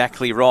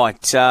 Exactly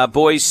right.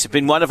 Boys, it's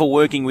been wonderful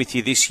working with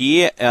you this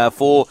year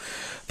for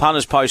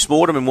Punters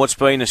Post-Mortem in what's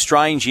been a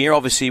strange year,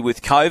 obviously,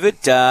 with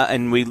COVID,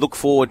 and we look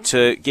forward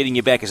to getting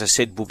you back. As I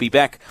said, we'll be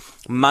back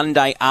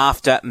Monday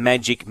after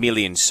Magic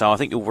Millions, so I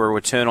think we'll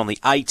return on the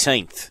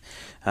 18th.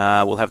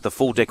 We'll have the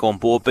full deck on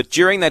board. But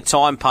during that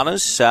time,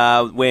 punters,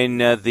 when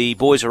the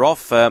boys are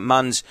off,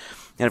 Munns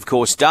and, of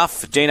course,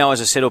 Duff, Dino, as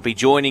I said, will be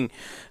joining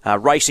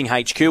Racing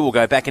HQ. We'll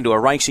go back into a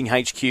Racing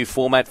HQ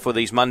format for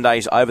these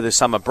Mondays over the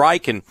summer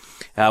break, and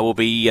we'll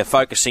be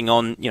focusing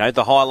on,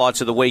 the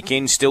highlights of the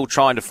weekend, still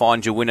trying to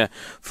find your winner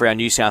for our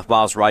New South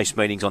Wales race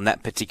meetings on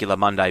that particular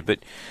Monday. But,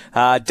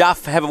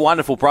 Duff, have a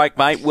wonderful break,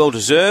 mate. Well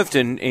deserved,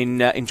 and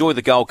enjoy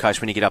the Gold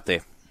Coast when you get up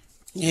there.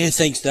 Yeah,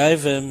 thanks,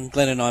 Dave.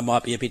 Glenn and I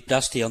might be a bit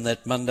dusty on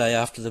that Monday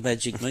after the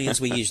Magic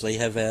Millions. We usually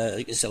have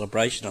a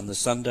celebration on the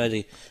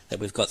Sunday that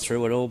we've got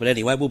through it all. But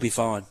anyway, we'll be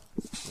fine.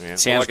 Yeah.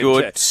 Sounds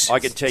good. I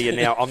can tell you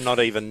now, I'm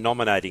not even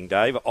nominating,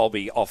 Dave. I'll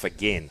be off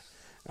again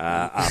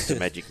after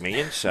Magic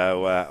Millions.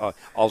 So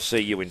I'll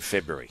see you in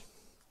February.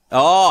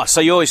 Oh, so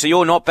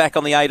you're not back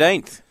on the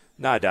 18th?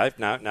 No, Dave,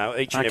 no.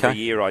 Each and every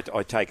year I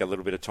take a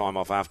little bit of time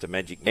off after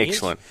Magic Millions.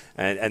 Excellent.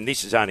 And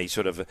this is only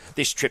sort of,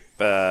 this trip,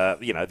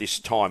 this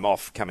time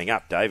off coming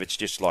up, Dave, it's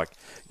just like,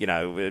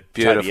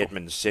 Toby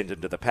Edmonds sent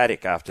him to the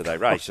paddock after they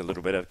race,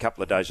 a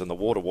couple of days on the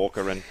water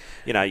walker, and,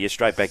 you're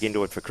straight back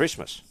into it for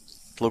Christmas.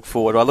 I look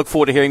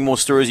forward to hearing more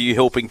stories of you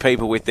helping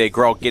people with their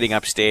grog getting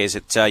upstairs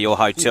at your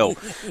hotel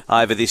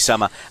over this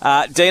summer.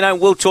 Dino,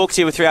 we'll talk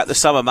to you throughout the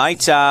summer,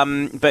 mate.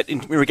 But in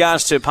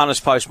regards to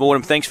Punters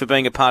Post-Mortem, thanks for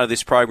being a part of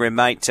this program,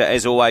 mate.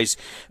 As always,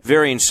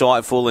 very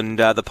insightful, and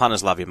the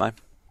punters love you, mate.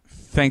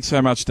 Thanks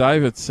so much,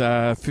 Dave. It's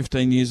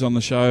 15 years on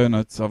the show, and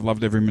I've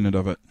loved every minute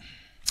of it.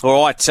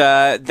 All right,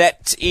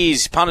 that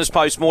is Punters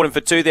Post-Mortem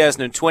for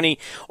 2020.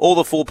 All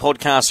the full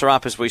podcasts are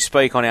up as we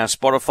speak on our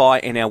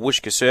Spotify and our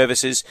Whooshka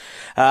services.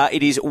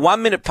 It is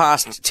 1 minute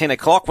past 10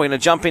 o'clock. We're going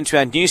to jump into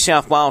our New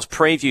South Wales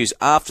previews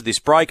after this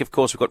break. Of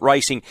course, we've got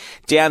racing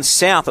down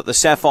south at the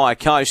Sapphire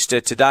Coast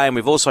today, and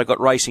we've also got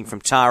racing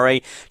from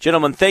Taree.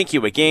 Gentlemen, thank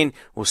you again.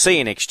 We'll see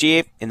you next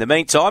year. In the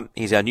meantime,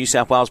 here's our New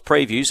South Wales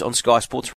previews on Sky Sports.